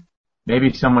new one.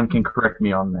 Maybe someone can correct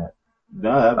me on that.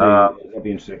 No, that'd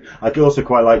be interesting. I also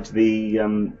quite liked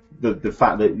the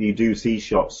fact that you do see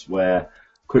shots where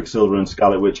Quicksilver and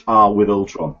Scarlet Witch are with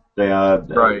Ultron. They are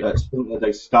Right.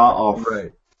 They start off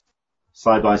Right.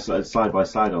 side by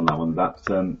side on that one.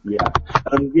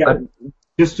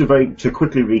 Just to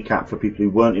quickly recap for people who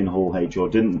weren't in Hall H or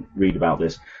didn't read about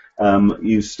this,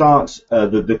 you start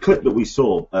the clip that we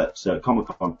saw at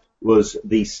Comic-Con was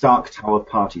the Stark Tower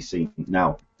party scene.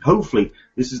 Now, hopefully,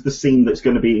 this is the scene that's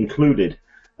going to be included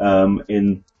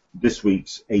in this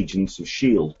week's Agents of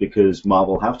S.H.I.E.L.D. because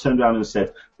Marvel have turned around and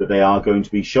said that they are going to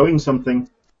be showing something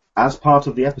as part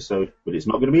of the episode, but it's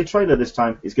not going to be a trailer this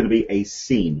time. It's going to be a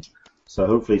scene. So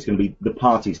hopefully it's going to be the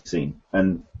party scene,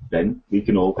 and then we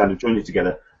can all kind of join it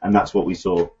together, and that's what we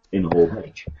saw in Hall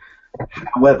H.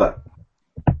 However,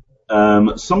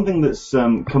 something that's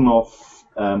come off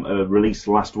a release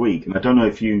last week, and I don't know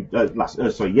if you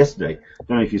yesterday. I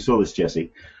don't know if you saw this,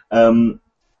 Jesse.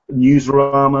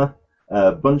 Newsarama,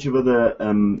 a bunch of other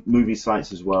movie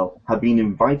sites as well, have been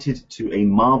invited to a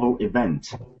Marvel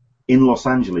event in Los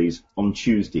Angeles on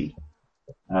Tuesday.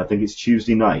 I think it's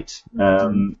Tuesday night,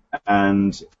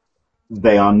 and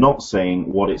they are not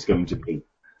saying what it's going to be.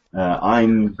 I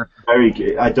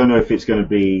don't know if it's going to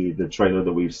be the trailer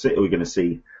that we're going to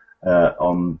see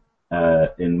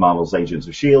in Marvel's Agents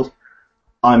of S.H.I.E.L.D.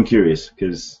 I'm curious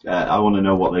because I want to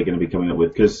know what they're going to be coming up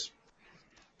with because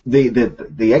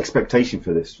the expectation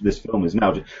for this film is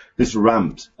now this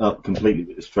ramped up completely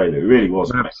with this trailer. It really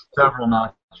was. Several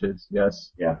notches,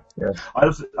 yes. Yeah. Yes.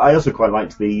 I also quite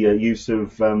liked the use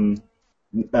of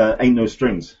Ain't No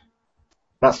Strings.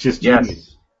 That's just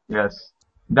genius. Yes.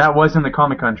 That was in the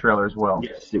Comic-Con trailer as well.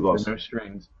 Yes, it was. No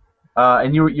Strings.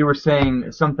 And you were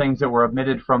saying some things that were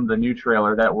omitted from the new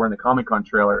trailer that were in the Comic-Con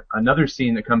trailer. Another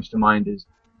scene that comes to mind is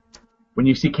when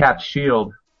you see Cap's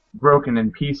shield broken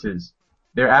in pieces.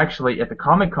 They're actually, at the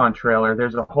Comic-Con trailer,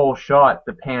 there's a whole shot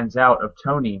that pans out of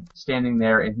Tony standing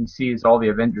there, and he sees all the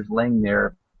Avengers laying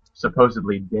there,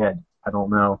 supposedly dead. I don't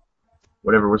know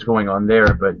whatever was going on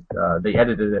there, but they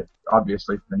edited it,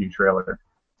 obviously, for the new trailer.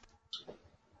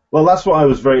 Well, that's what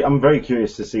I'm very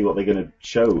curious to see what they're going to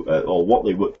show, or what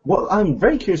they were. I'm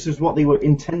very curious as to what they were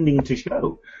intending to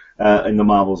show in the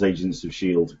Marvel's Agents of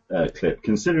S.H.I.E.L.D. clip,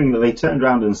 considering that they turned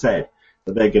around and said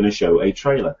that they're going to show a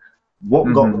trailer.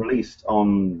 What got released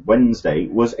on Wednesday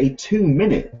was a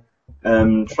 2-minute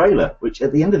trailer, which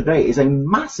at the end of the day is a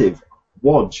massive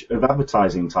wodge of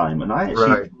advertising time, and I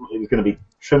actually thought it was going to be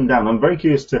trimmed down. I'm very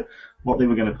curious to what they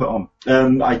were going to put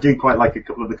on. I do quite like a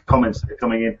couple of the comments that are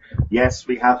coming in. Yes,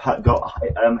 we have got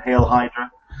Hail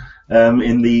Hydra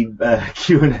in the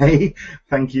Q&A.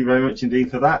 Thank you very much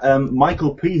indeed for that.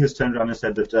 Michael P. has turned around and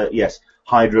said that, yes,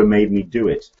 Hydra made me do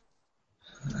it.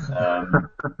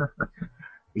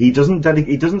 He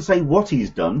doesn't say what he's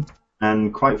done,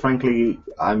 and quite frankly,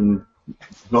 I'm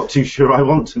not too sure I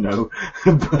want to know.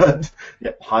 But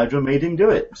yeah, Hydra made him do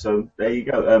it, so there you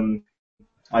go.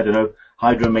 I don't know.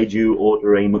 Hydra made you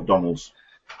order a McDonald's.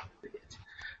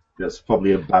 That's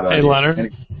probably a bad idea. Hey,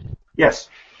 Leonard. Yes.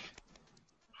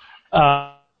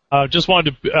 Just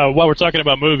wanted to, while we're talking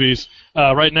about movies,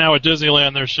 right now at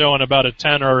Disneyland they're showing about a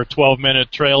 10 or 12 minute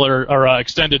trailer or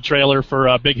extended trailer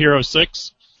for Big Hero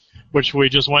 6. Which we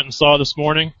just went and saw this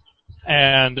morning,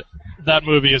 and that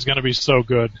movie is going to be so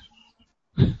good.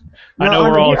 I know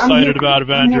we're all excited about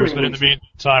Avengers, but in the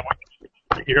meantime,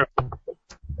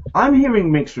 I'm hearing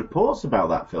mixed reports about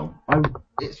that film.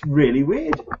 It's really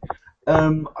weird,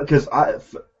 because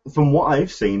from what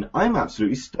I've seen, I'm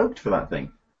absolutely stoked for that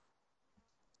thing.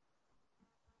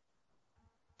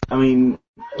 I mean,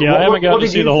 yeah, I haven't gotten to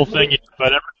see the whole thing yet,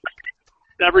 but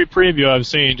every preview I've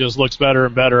seen just looks better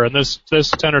and better, and this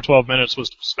 10 or 12 minutes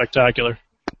was spectacular.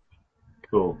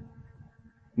 Cool.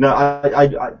 No,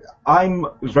 I'm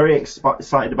very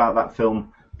excited about that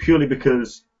film purely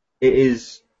because it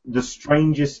is the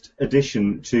strangest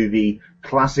addition to the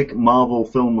classic Marvel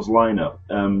films lineup,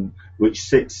 which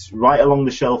sits right along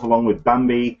the shelf along with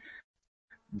Bambi,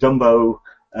 Dumbo.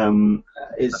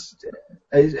 Is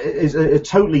a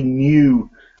totally new.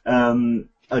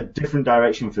 A different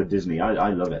direction for Disney.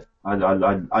 I love it. I'm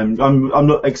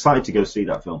not excited to go see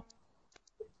that film.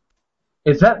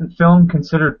 Is that film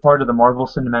considered part of the Marvel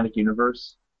Cinematic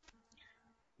Universe?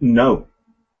 No.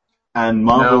 And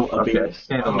Marvel are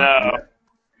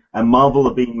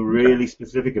being really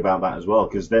specific about that as well,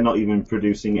 because they're not even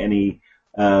producing any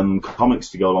comics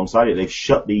to go alongside it. They've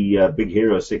shut the Big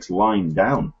Hero 6 line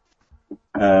down.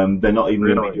 They're not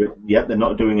even going to be doing, they're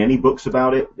not doing any books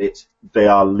about it. They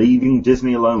are leaving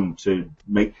Disney alone to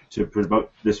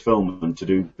promote this film and to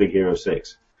do Big Hero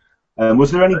 6.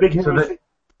 Was there any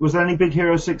Big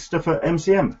Hero 6 stuff at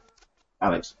MCM,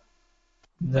 Alex?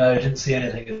 No, I didn't see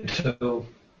anything at all.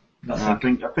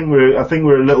 Nothing. I think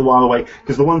we're a little while away,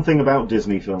 because the one thing about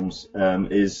Disney films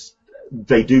is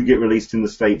they do get released in the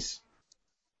States.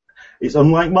 It's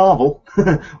unlike Marvel.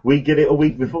 We get it a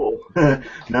week before.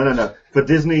 No. For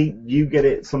Disney, you get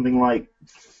it something like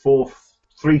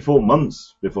 3-4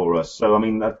 months before us. So, I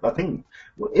mean, I think,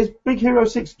 is Big Hero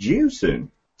 6 due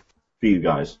soon for you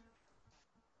guys?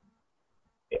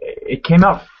 It came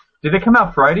out. Did it come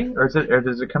out Friday, or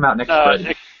does it come out next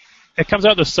Friday? It comes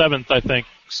out the 7th, I think.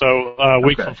 So a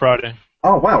week from Friday.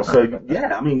 Oh, wow. So,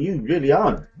 yeah, I mean, you really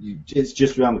are. It's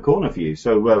just around the corner for you.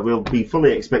 So we'll be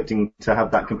fully expecting to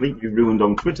have that completely ruined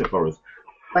on Twitter for us.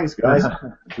 Thanks, guys.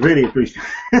 Really appreciate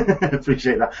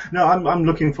that. No, I'm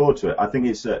looking forward to it. I think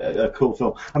it's a cool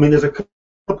film. I mean, there's a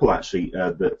couple, actually,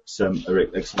 that are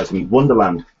exciting me.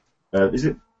 Wonderland. Is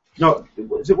it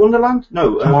Wonderland?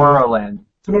 No. Tomorrowland.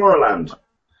 Tomorrowland.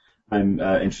 I'm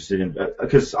interested in,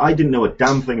 because I didn't know a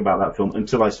damn thing about that film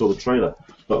until I saw the trailer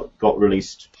that got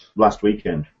released last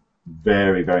weekend.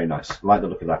 Very, very nice. I like the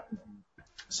look of that.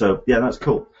 So, yeah, that's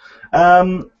cool.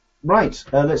 Right,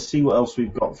 let's see what else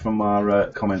we've got from our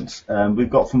comments. We've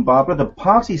got from Barbara, the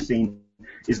party scene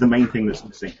is the main thing that's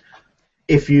missing.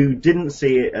 If you didn't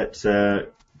see it at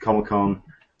Comic-Con,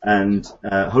 and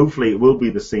hopefully it will be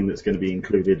the scene that's going to be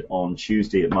included on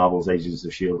Tuesday at Marvel's Agents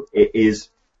of S.H.I.E.L.D., it is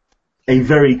a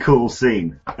very cool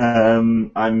scene.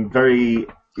 I'm very,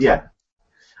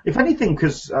 if anything,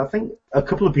 because I think a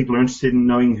couple of people are interested in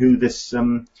knowing who this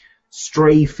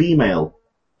stray female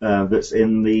that's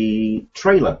in the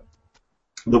trailer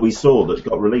that we saw that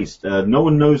got released. No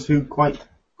one knows quite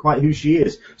who she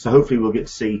is, so hopefully we'll get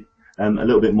to see a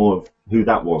little bit more of who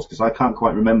that was, because I can't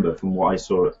quite remember from what I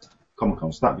saw at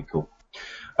Comic-Con, so that'd be cool.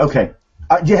 Okay,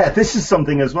 this is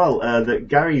something as well that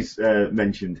Gary's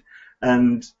mentioned.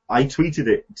 And I tweeted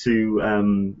it to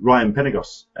Ryan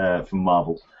Penagos from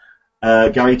Marvel.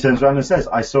 Gary turns around and says,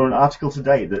 I saw an article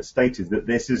today that stated that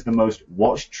this is the most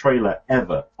watched trailer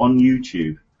ever on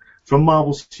YouTube from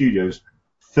Marvel Studios,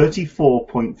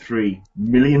 34.3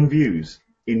 million views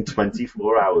in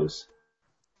 24 hours.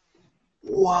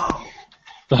 Wow.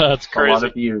 That's crazy. A lot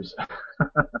of views.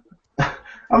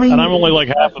 I mean, and I'm only like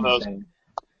half of those.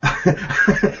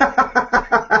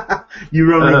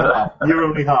 You're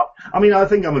only half. I mean, I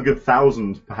think I'm a good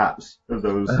 1,000, perhaps, of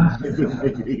those.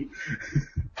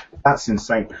 That's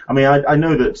insane. I mean, I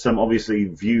know that obviously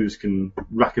views can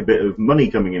rack a bit of money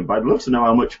coming in, but I'd love to know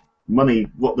how much money,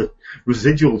 what the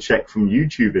residual check from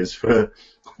YouTube is for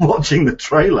watching the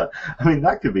trailer. I mean,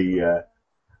 that could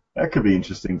be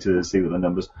interesting to see what the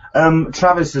numbers.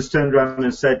 Travis has turned around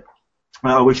and said,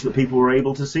 I wish that people were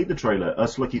able to see the trailer.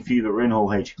 Us lucky few that were in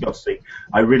Hall H got to see.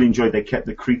 I really enjoyed they kept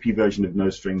the creepy version of No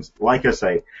Strings. Like I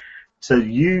say, to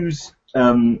use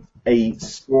a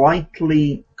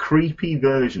slightly creepy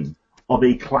version of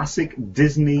a classic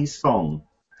Disney song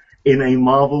in a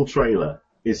Marvel trailer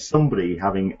is somebody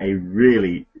having a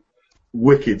really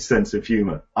wicked sense of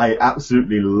humor. I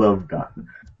absolutely love that.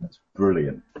 That's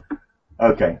brilliant.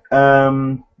 Okay.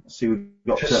 See, we've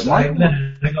got I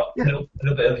got a little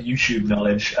bit of YouTube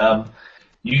knowledge.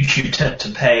 YouTube tend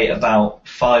to pay about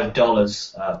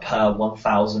 $5 per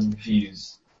 1,000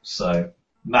 views. So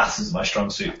maths is my strong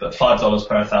suit, but $5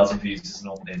 per 1,000 views is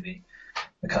normally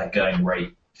the kind of going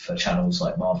rate for channels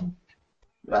like Marvel.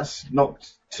 That's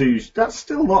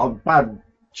still not a bad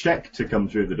check to come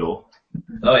through the door.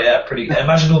 Oh yeah, pretty.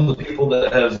 Imagine all the people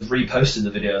that have reposted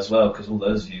the video as well, because all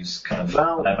those views kind of,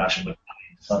 I imagine, would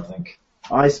be something.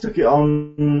 I stuck it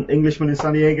on Englishman in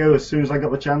San Diego as soon as I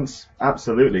got the chance.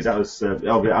 Absolutely, that was. I know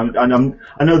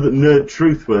that Nerd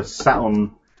Truth were sat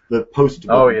on the poster.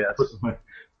 Oh yes.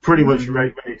 Pretty much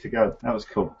ready to go. That was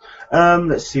cool.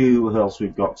 Let's see who else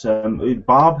we've got.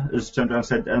 Barb has turned around and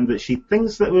said that she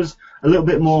thinks that was a little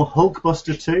bit more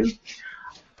Hulkbuster 2.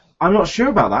 I'm not sure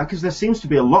about that because there seems to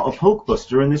be a lot of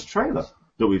Hulkbuster in this trailer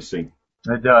that we've seen.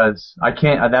 It does. I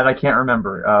can't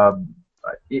remember.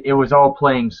 It was all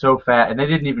playing so fast, and they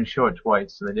didn't even show it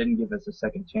twice, so they didn't give us a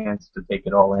second chance to take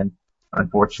it all in,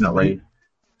 unfortunately.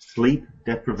 Sleep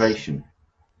deprivation.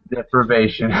 It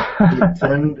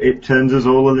turns us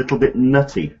all a little bit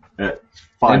nutty at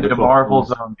 5 o'clock. Marvel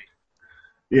zombie.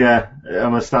 Yeah,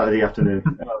 on a Saturday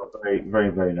afternoon. Very, very,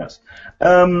 very nuts.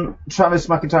 Travis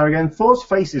McIntyre again. Thor's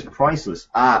face is priceless.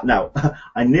 No,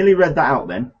 I nearly read that out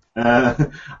then.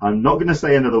 I'm not going to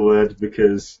say another word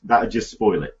because that would just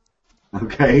spoil it.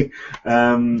 Okay.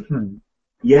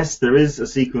 Yes, there is a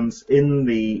sequence in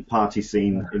the party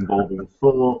scene involving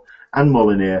Thor and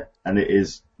Mjolnir, and it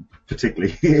is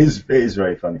particularly, it is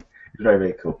very funny. It's very,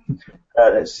 very cool.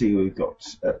 Let's see, we've got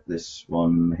this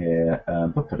one here.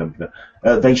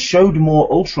 They showed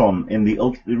more Ultron in the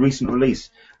recent release.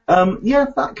 Yeah,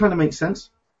 that kind of makes sense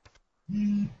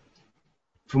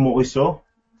from what we saw.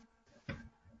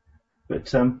 But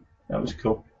that was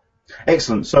cool.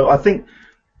 Excellent. So I think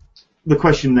the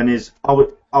question then is,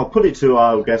 I'll put it to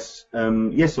our guests,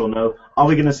 yes or no, are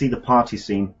we going to see the party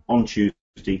scene on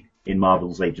Tuesday in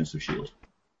Marvel's Agents of S.H.I.E.L.D.?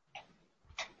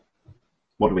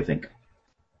 What do we think?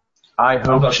 I I'm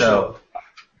hope not so.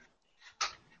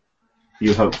 sure.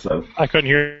 You hope so. I couldn't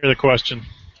hear the question.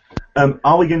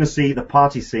 Are we going to see the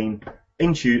party scene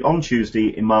on Tuesday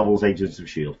in Marvel's Agents of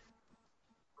S.H.I.E.L.D.?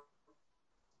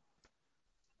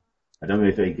 I don't know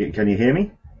if can you hear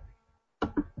me?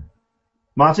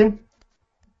 Martin?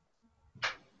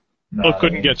 No,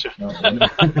 couldn't get you.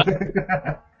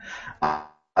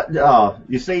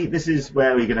 You see, this is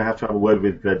where we're going to have a word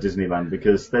with Disneyland,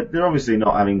 because they're obviously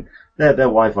not having their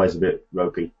Wi-Fi's a bit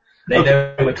ropey. They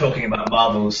know we're talking about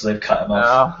Marvel, so they've cut him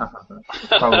off.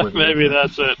 Maybe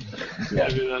that's it. Yeah.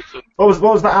 Maybe that's it. What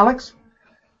was that, Alex?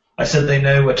 I said they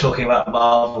know we're talking about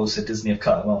Marvel, so Disney have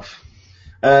cut him off.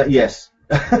 Yes.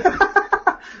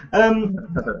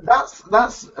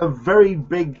 That's a very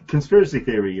big conspiracy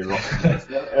theory you're on.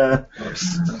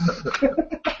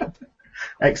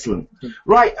 Excellent.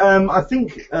 Right, I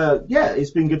think,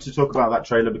 it's been good to talk about that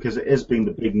trailer, because it has been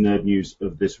the big nerd news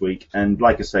of this week. And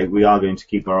like I say, we are going to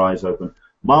keep our eyes open.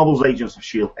 Marvel's Agents of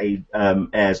S.H.I.E.L.D.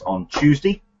 airs on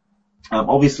Tuesday.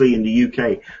 Obviously, in the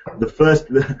UK,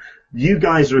 you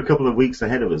guys are a couple of weeks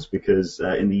ahead of us, because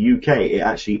in the UK, it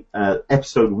actually,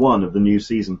 episode 1 of the new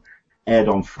season aired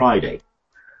on Friday,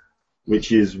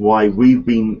 which is why we've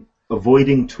been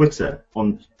avoiding Twitter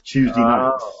on Tuesday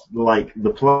nights like the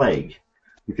plague,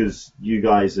 because you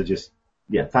guys are just,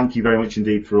 thank you very much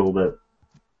indeed for all the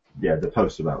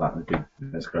posts about that. I think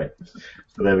that's great.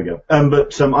 So there we go.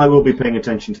 But I will be paying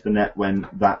attention to the net when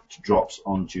that drops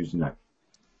on Tuesday night.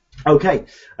 Okay.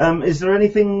 Is there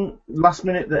anything last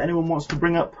minute that anyone wants to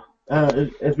bring up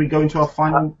as we go into our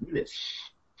final minutes?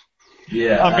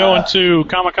 Yeah. I'm going to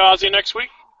Kamikaze next week.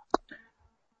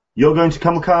 You're going to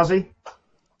Kamikaze?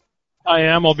 I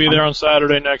am. I'll be there on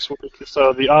Saturday next week.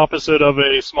 So the opposite of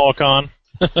a small con.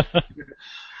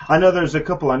 I know there's a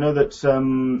couple. I know that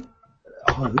who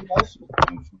else was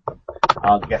coming from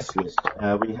our guest list?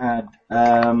 We had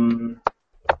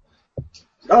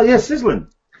Sizzlin.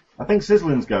 I think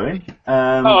Sizzlin's going.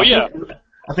 I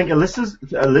think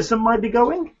Alyssa might be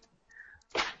going.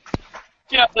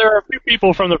 Yeah, there are a few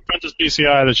people from the Apprentice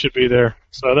BCI that should be there,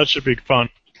 so that should be fun.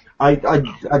 I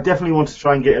definitely want to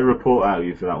try and get a report out of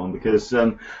you for that one, because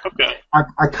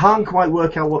I can't quite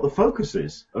work out what the focus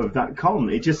is of that con.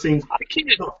 It just seems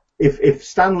if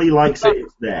Stanley likes it,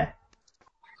 it's there.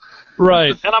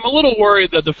 Right, and I'm a little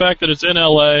worried that the fact that it's in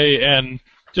LA and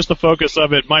just the focus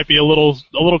of it might be a little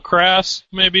crass,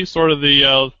 maybe sort of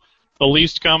the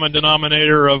least common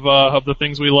denominator of the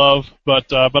things we love.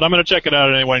 But I'm going to check it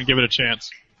out anyway and give it a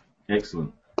chance.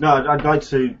 Excellent. No, I'd like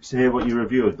to hear what your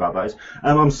review about that is.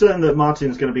 I'm certain that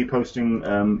Martin's going to be posting,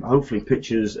 hopefully,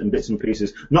 pictures and bits and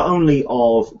pieces, not only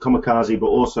of Kamikaze, but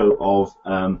also of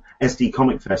SD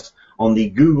Comic Fest on the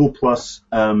Google Plus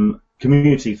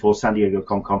community for San Diego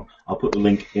Comic-Con. I'll put the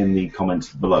link in the comments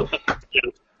below. Yeah,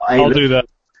 I'll do that.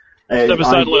 Step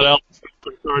aside and let Alex.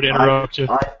 Sorry to interrupt you.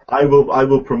 I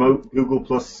will promote Google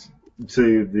Plus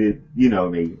to the, you know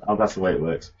me. Oh, that's the way it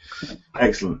works.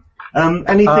 Excellent.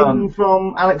 Anything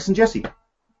from Alex and Jesse?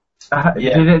 Go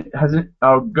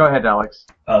ahead, Alex.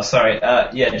 Oh, sorry.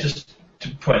 Just to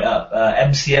point out,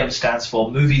 MCM stands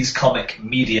for Movies, Comic,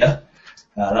 Media.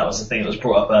 That was the thing that was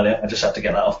brought up earlier. I just had to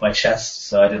get that off my chest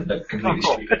so I didn't look completely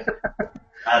stupid.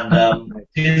 And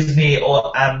Disney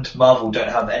and Marvel don't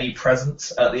have any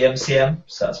presence at the MCM,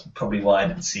 so that's probably why I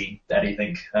didn't see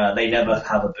anything. They never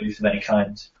have a booth of any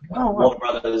kind. Oh, wow.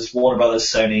 Warner Brothers,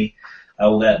 Sony,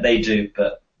 they do,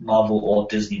 but Marvel or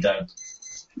Disney don't.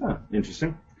 Oh,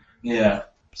 interesting. Yeah,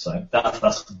 so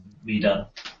that's me done.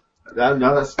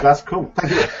 No, that's cool.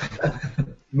 Thank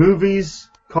you. Movies,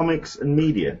 comics, and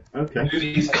media. Okay.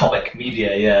 Movies, comic,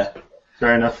 media, yeah.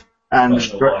 Fair enough. And Not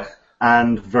sure why.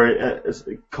 and very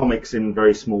comics in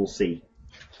very small c.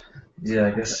 Yeah,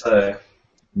 I guess so.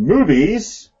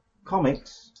 Movies,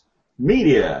 comics,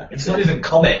 media. It's not even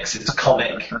comics, it's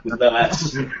comic with no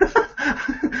S.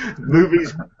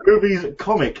 movies,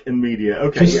 comic, and media.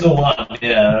 Okay. Just the one,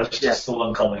 just the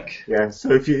one comic. Yeah.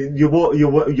 So if you're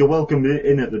welcome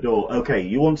in at the door. Okay.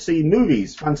 You want to see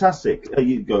movies? Fantastic.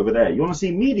 You go over there. You want to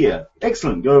see media?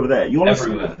 Excellent. Go over there. You want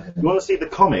to see the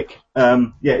comic?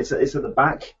 It's at the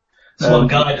back. There's one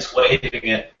guy just waving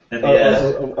it.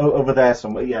 Over there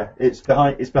somewhere. Yeah, it's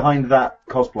behind that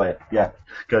cosplayer. Yeah,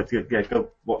 go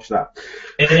watch that.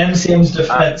 In the MCM's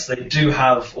defense, they do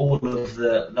have all of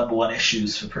the #1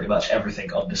 issues for pretty much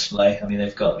everything on display. I mean,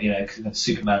 they've got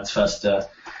Superman's first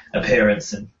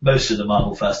appearance and most of the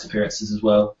Marvel first appearances as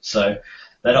well. So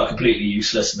they're not completely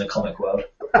useless in the comic world.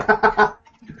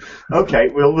 Okay,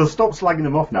 well, we'll stop slagging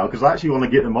them off now because I actually want to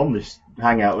get them on this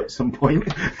hangout at some point.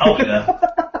 Oh yeah,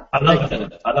 I love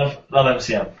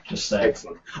MCM. Just saying.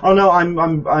 Excellent. Oh no,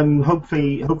 I'm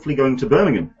hopefully going to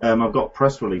Birmingham. I've got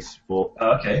press release for.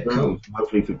 Oh, okay, Birmingham, cool.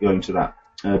 Hopefully for going to that.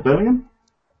 Birmingham,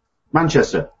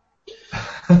 Manchester.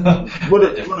 one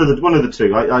of the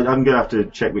two. I'm going to have to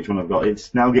check which one I've got.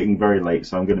 It's now getting very late,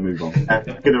 so I'm going to move on. I'm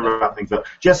going to wrap things up.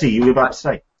 Jesse, you were about to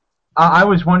say. I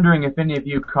was wondering if any of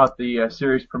you caught the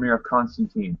series premiere of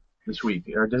Constantine this week,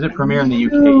 or does it premiere in the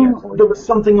UK yet? There was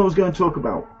something I was going to talk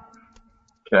about.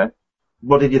 Okay.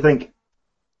 What did you think?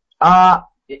 I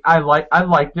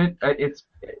liked it.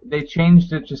 They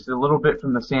changed it just a little bit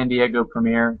from the San Diego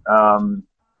premiere. I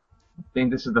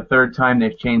think this is the third time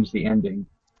they've changed the ending.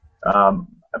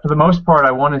 For the most part,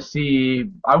 I want to see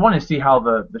how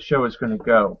the show is going to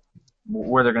go,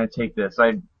 where they're going to take this.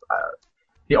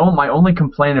 My only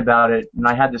complaint about it, and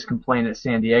I had this complaint at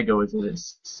San Diego, is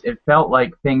that it felt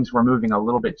like things were moving a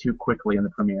little bit too quickly in the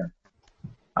premiere.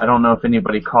 I don't know if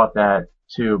anybody caught that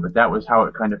too, but that was how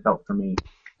it kind of felt for me.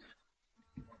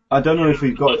 I don't think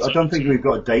we've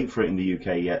got a date for it in the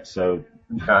UK yet, so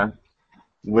okay.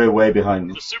 We're way behind.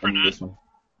 The supernatural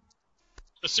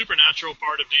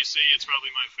part of DC is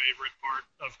probably my favorite part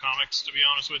of comics, to be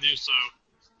honest with you. So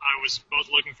I was both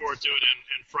looking forward to it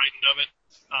and frightened of it.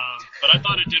 But I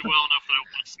thought it did well enough that I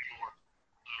wanted to see more.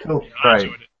 So, cool. Yeah, I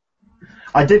enjoyed it.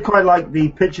 I did quite like the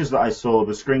pictures that I saw,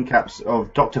 the screen caps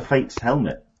of Dr. Fate's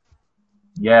helmet.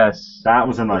 Yes. That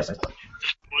was a nice touch. That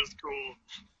was cool.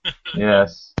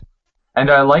 Yes. And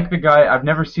I like the guy. I've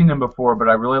never seen him before, but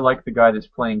I really like the guy that's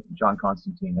playing John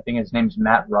Constantine. I think his name's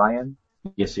Matt Ryan.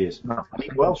 Yes, he is.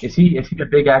 Welsh. Is he a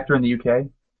big actor in the UK?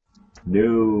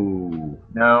 No.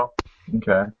 No?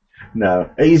 Okay. No.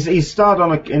 He's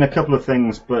starred in a couple of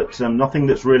things, but nothing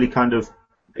that's really kind of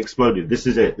exploded. This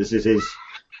is it. This is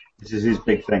his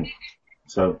big thing.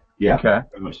 So, yeah. Okay.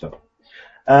 Very much so.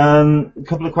 A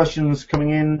couple of questions coming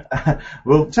in.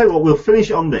 We'll tell you what, we'll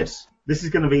finish on this. This is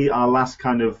going to be our last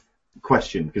kind of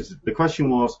question, because the question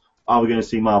was, are we going to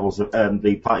see Marvel's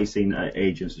the party scene at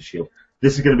Agents of S.H.I.E.L.D.?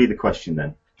 This is going to be the question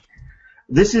then.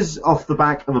 This is off the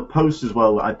back of a post as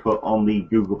well that I put on the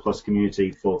Google Plus community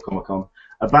for Comic-Con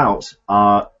about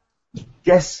our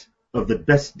guess of the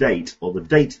best date, or the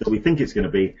date that we think it's going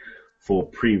to be for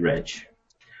pre-reg.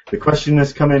 The question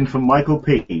has come in from Michael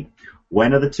P.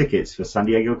 When are the tickets for San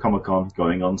Diego Comic-Con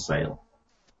going on sale?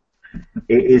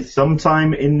 It is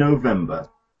sometime in November.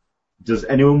 Does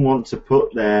anyone want to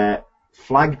put their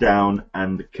flag down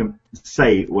and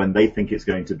say when they think it's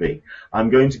going to be? I'm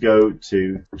going to go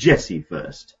to Jesse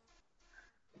first.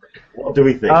 What do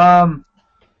we think?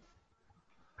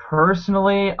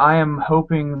 Personally, I am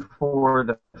hoping for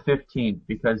the 15th,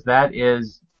 because that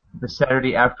is the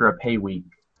Saturday after a pay week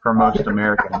for most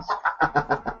Americans.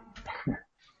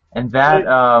 And that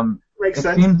Makes it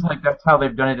sense. seems like that's how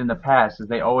they've done it in the past, is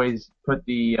they always put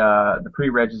the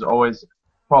pre-reg is always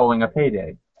following a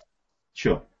payday.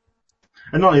 Sure.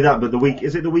 And not only that, but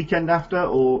is it the weekend after,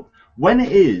 or when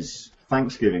is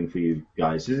Thanksgiving for you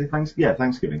guys? Is it Thanksgiving? Yeah,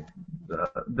 Thanksgiving.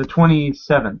 The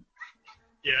 27th.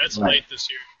 Yeah, it's Right. late this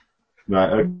year.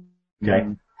 Right, okay.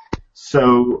 Mm-hmm.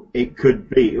 So it could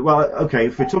be, well, okay,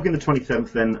 if we're talking the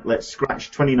 27th, then let's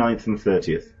scratch 29th and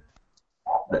 30th.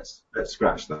 Let's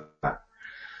scratch that.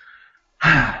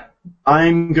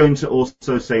 I'm going to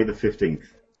also say the 15th,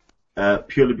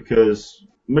 purely because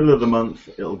middle of the month,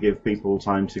 it'll give people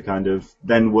time to kind of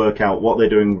then work out what they're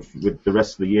doing with the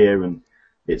rest of the year, and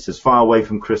it's as far away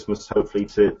from Christmas, hopefully,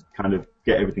 to kind of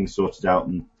get everything sorted out,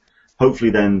 and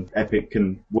hopefully then Epic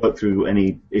can work through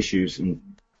any issues. And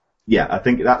yeah, I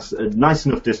think that's a nice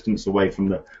enough distance away from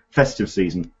the festive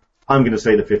season. I'm going to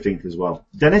say the 15th as well.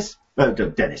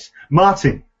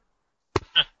 Martin.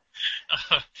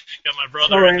 Got my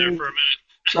brother in there for a minute.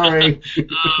 Sorry.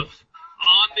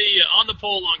 On the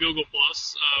poll on Google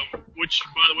Plus, which,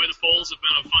 by the way, the polls have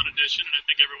been a fun addition, and I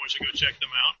think everyone should go check them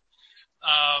out.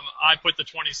 I put the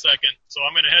 22nd, so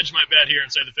I'm going to hedge my bet here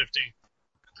and say the 15th.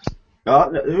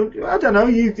 I don't know.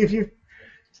 If you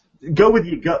go with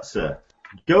your gut, sir.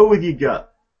 Go with your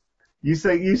gut. You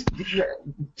say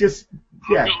just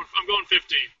yeah. I'm going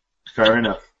 15. Fair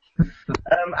enough.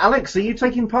 Alex, are you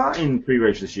taking part in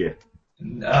pre-reg this year?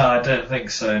 No, I don't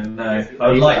think so, no. I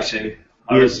would like to.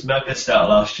 I missed out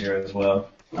last year as well.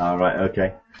 All right,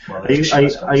 okay. Well,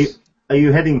 Are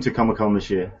you heading to Comic-Con this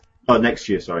year? Oh, next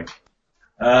year, sorry.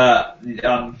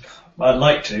 I'd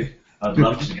like to. I'd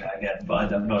love to go again,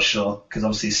 but I'm not sure because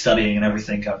obviously studying and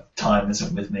everything, time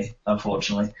isn't with me,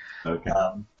 unfortunately. Okay.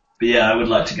 But yeah, I would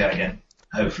like to go again.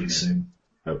 Hopefully soon.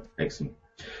 Oh, excellent.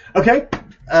 Okay,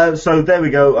 so there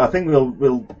we go. I think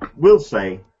we'll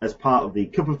say as part of the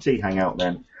Cup of Tea hangout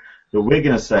then that we're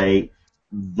going to say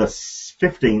the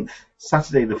 15th,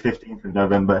 Saturday the 15th of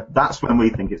November. That's when we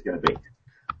think it's going to be.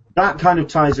 That kind of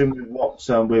ties in with what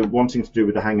we're wanting to do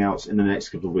with the hangouts in the next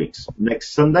couple of weeks.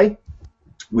 Next Sunday,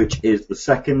 which is the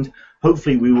 2nd,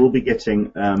 hopefully we will be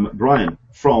getting Brian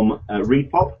from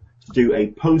ReadPop to do a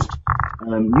post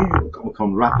New York Comic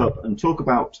Con wrap up and talk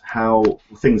about how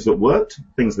things that worked,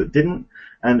 things that didn't,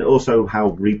 and also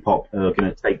how ReadPop are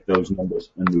going to take those numbers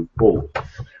and move forward.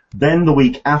 Then the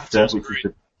week after, which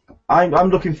is I'm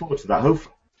looking forward to that.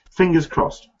 Fingers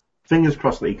crossed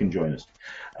that he can join us.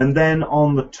 And then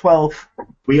on the 12th,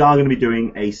 we are going to be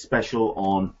doing a special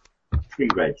on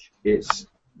pre-reg. It's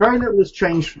very little has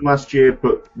changed from last year,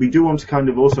 but we do want to kind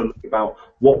of also look about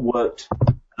what worked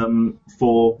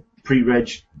for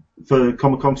pre-reg for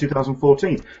Comic-Con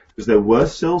 2014, because there were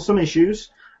still some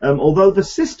issues. Although the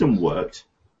system worked,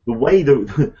 the way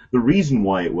the reason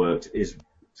why it worked is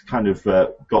kind of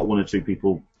got one or two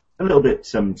people a little bit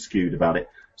skewed about it.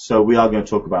 So we are going to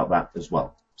talk about that as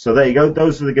well. So there you go.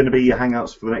 Those are going to be your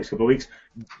hangouts for the next couple of weeks,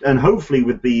 and hopefully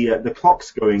with the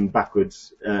clocks going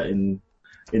backwards in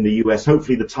the US,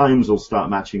 hopefully the times will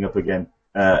start matching up again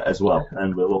as well,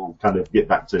 and we'll all kind of get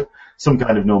back to some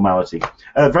kind of normality.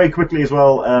 Very quickly as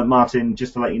well, Martin,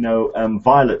 just to let you know,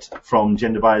 Violet from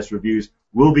Gender Bias Reviews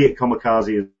will be at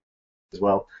Comikaze as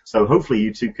well. So hopefully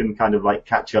you two can kind of like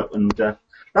catch up, and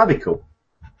that'd be cool.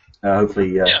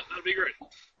 Hopefully. Yeah, that'd be great.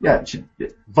 Yeah,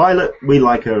 Violet, we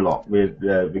like her a lot.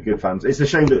 We're good fans. It's a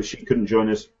shame that she couldn't join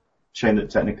us. Shame that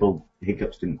technical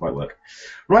hiccups didn't quite work.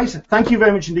 Right, thank you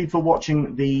very much indeed for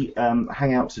watching the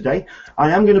hangout today. I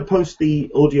am going to post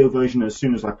the audio version as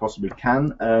soon as I possibly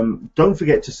can. Don't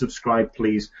forget to subscribe,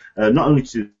 please, not only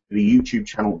to the YouTube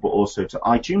channel but also to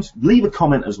iTunes. Leave a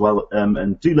comment as well,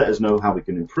 and do let us know how we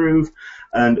can improve.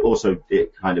 And also,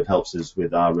 it kind of helps us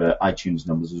with our iTunes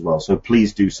numbers as well. So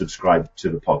please do subscribe to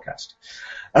the podcast.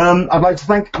 I'd like to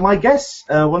thank my guests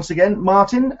once again.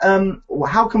 Martin,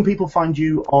 how can people find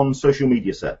you on social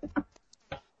media, sir?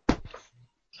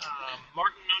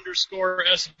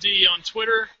 Martin_SD on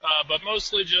Twitter, but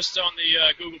mostly just on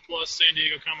the Google Plus San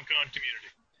Diego Comic-Con community.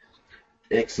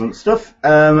 Excellent stuff.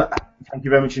 Thank you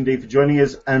very much indeed for joining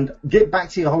us, and get back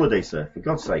to your holiday, sir, for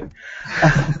God's sake.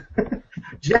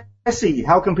 Jesse,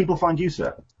 how can people find you,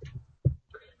 sir?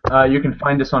 You can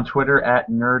find us on Twitter at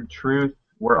NerdTruth.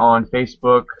 We're on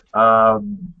Facebook,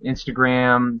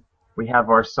 Instagram. We have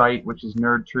our site, which is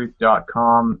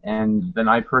nerdtruth.com, and then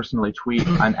I personally tweet.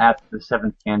 I'm at the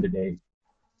 7th candidate.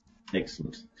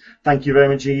 Excellent. Thank you very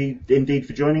much indeed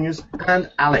for joining us. And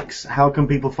Alex, how can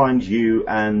people find you,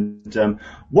 and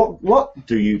what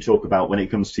do you talk about when it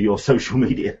comes to your social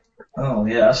media? Oh,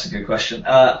 yeah, that's a good question.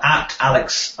 At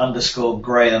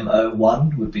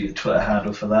Alex_Graham01 would be the Twitter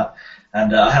handle for that.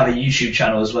 And I have a YouTube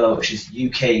channel as well, which is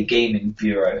UK Gaming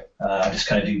Bureau. I just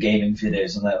kind of do gaming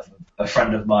videos on that, a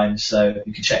friend of mine, so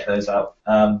you can check those out.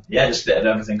 Yeah, just a bit of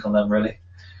everything on them, really.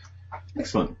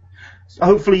 Excellent. So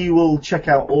hopefully you will check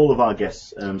out all of our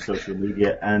guests' social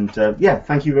media, and yeah,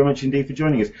 thank you very much indeed for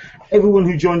joining us. Everyone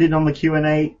who joined in on the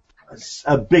Q&A,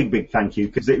 a big thank you,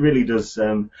 because it really does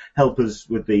help us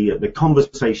with the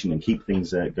conversation and keep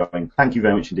things going. Thank you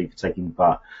very much indeed for taking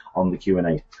part on the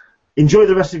Q&A. Enjoy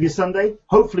the rest of your Sunday.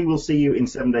 Hopefully we'll see you in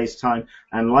 7 days' time.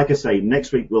 And like I say,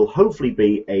 next week will hopefully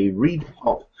be a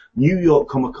ReadPop New York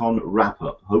Comic Con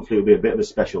wrap-up. Hopefully it'll be a bit of a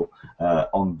special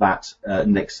on that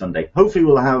next Sunday. Hopefully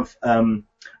we'll have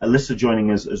Alyssa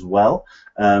joining us as well.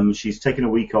 She's taken a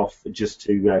week off just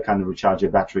to kind of recharge her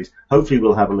batteries. Hopefully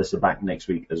we'll have Alyssa back next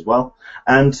week as well.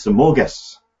 And some more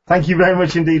guests. Thank you very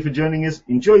much indeed for joining us.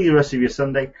 Enjoy the rest of your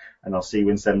Sunday, and I'll see you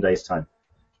in 7 days' time.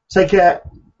 Take care.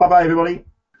 Bye-bye, everybody.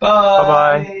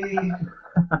 Bye.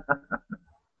 Bye-bye.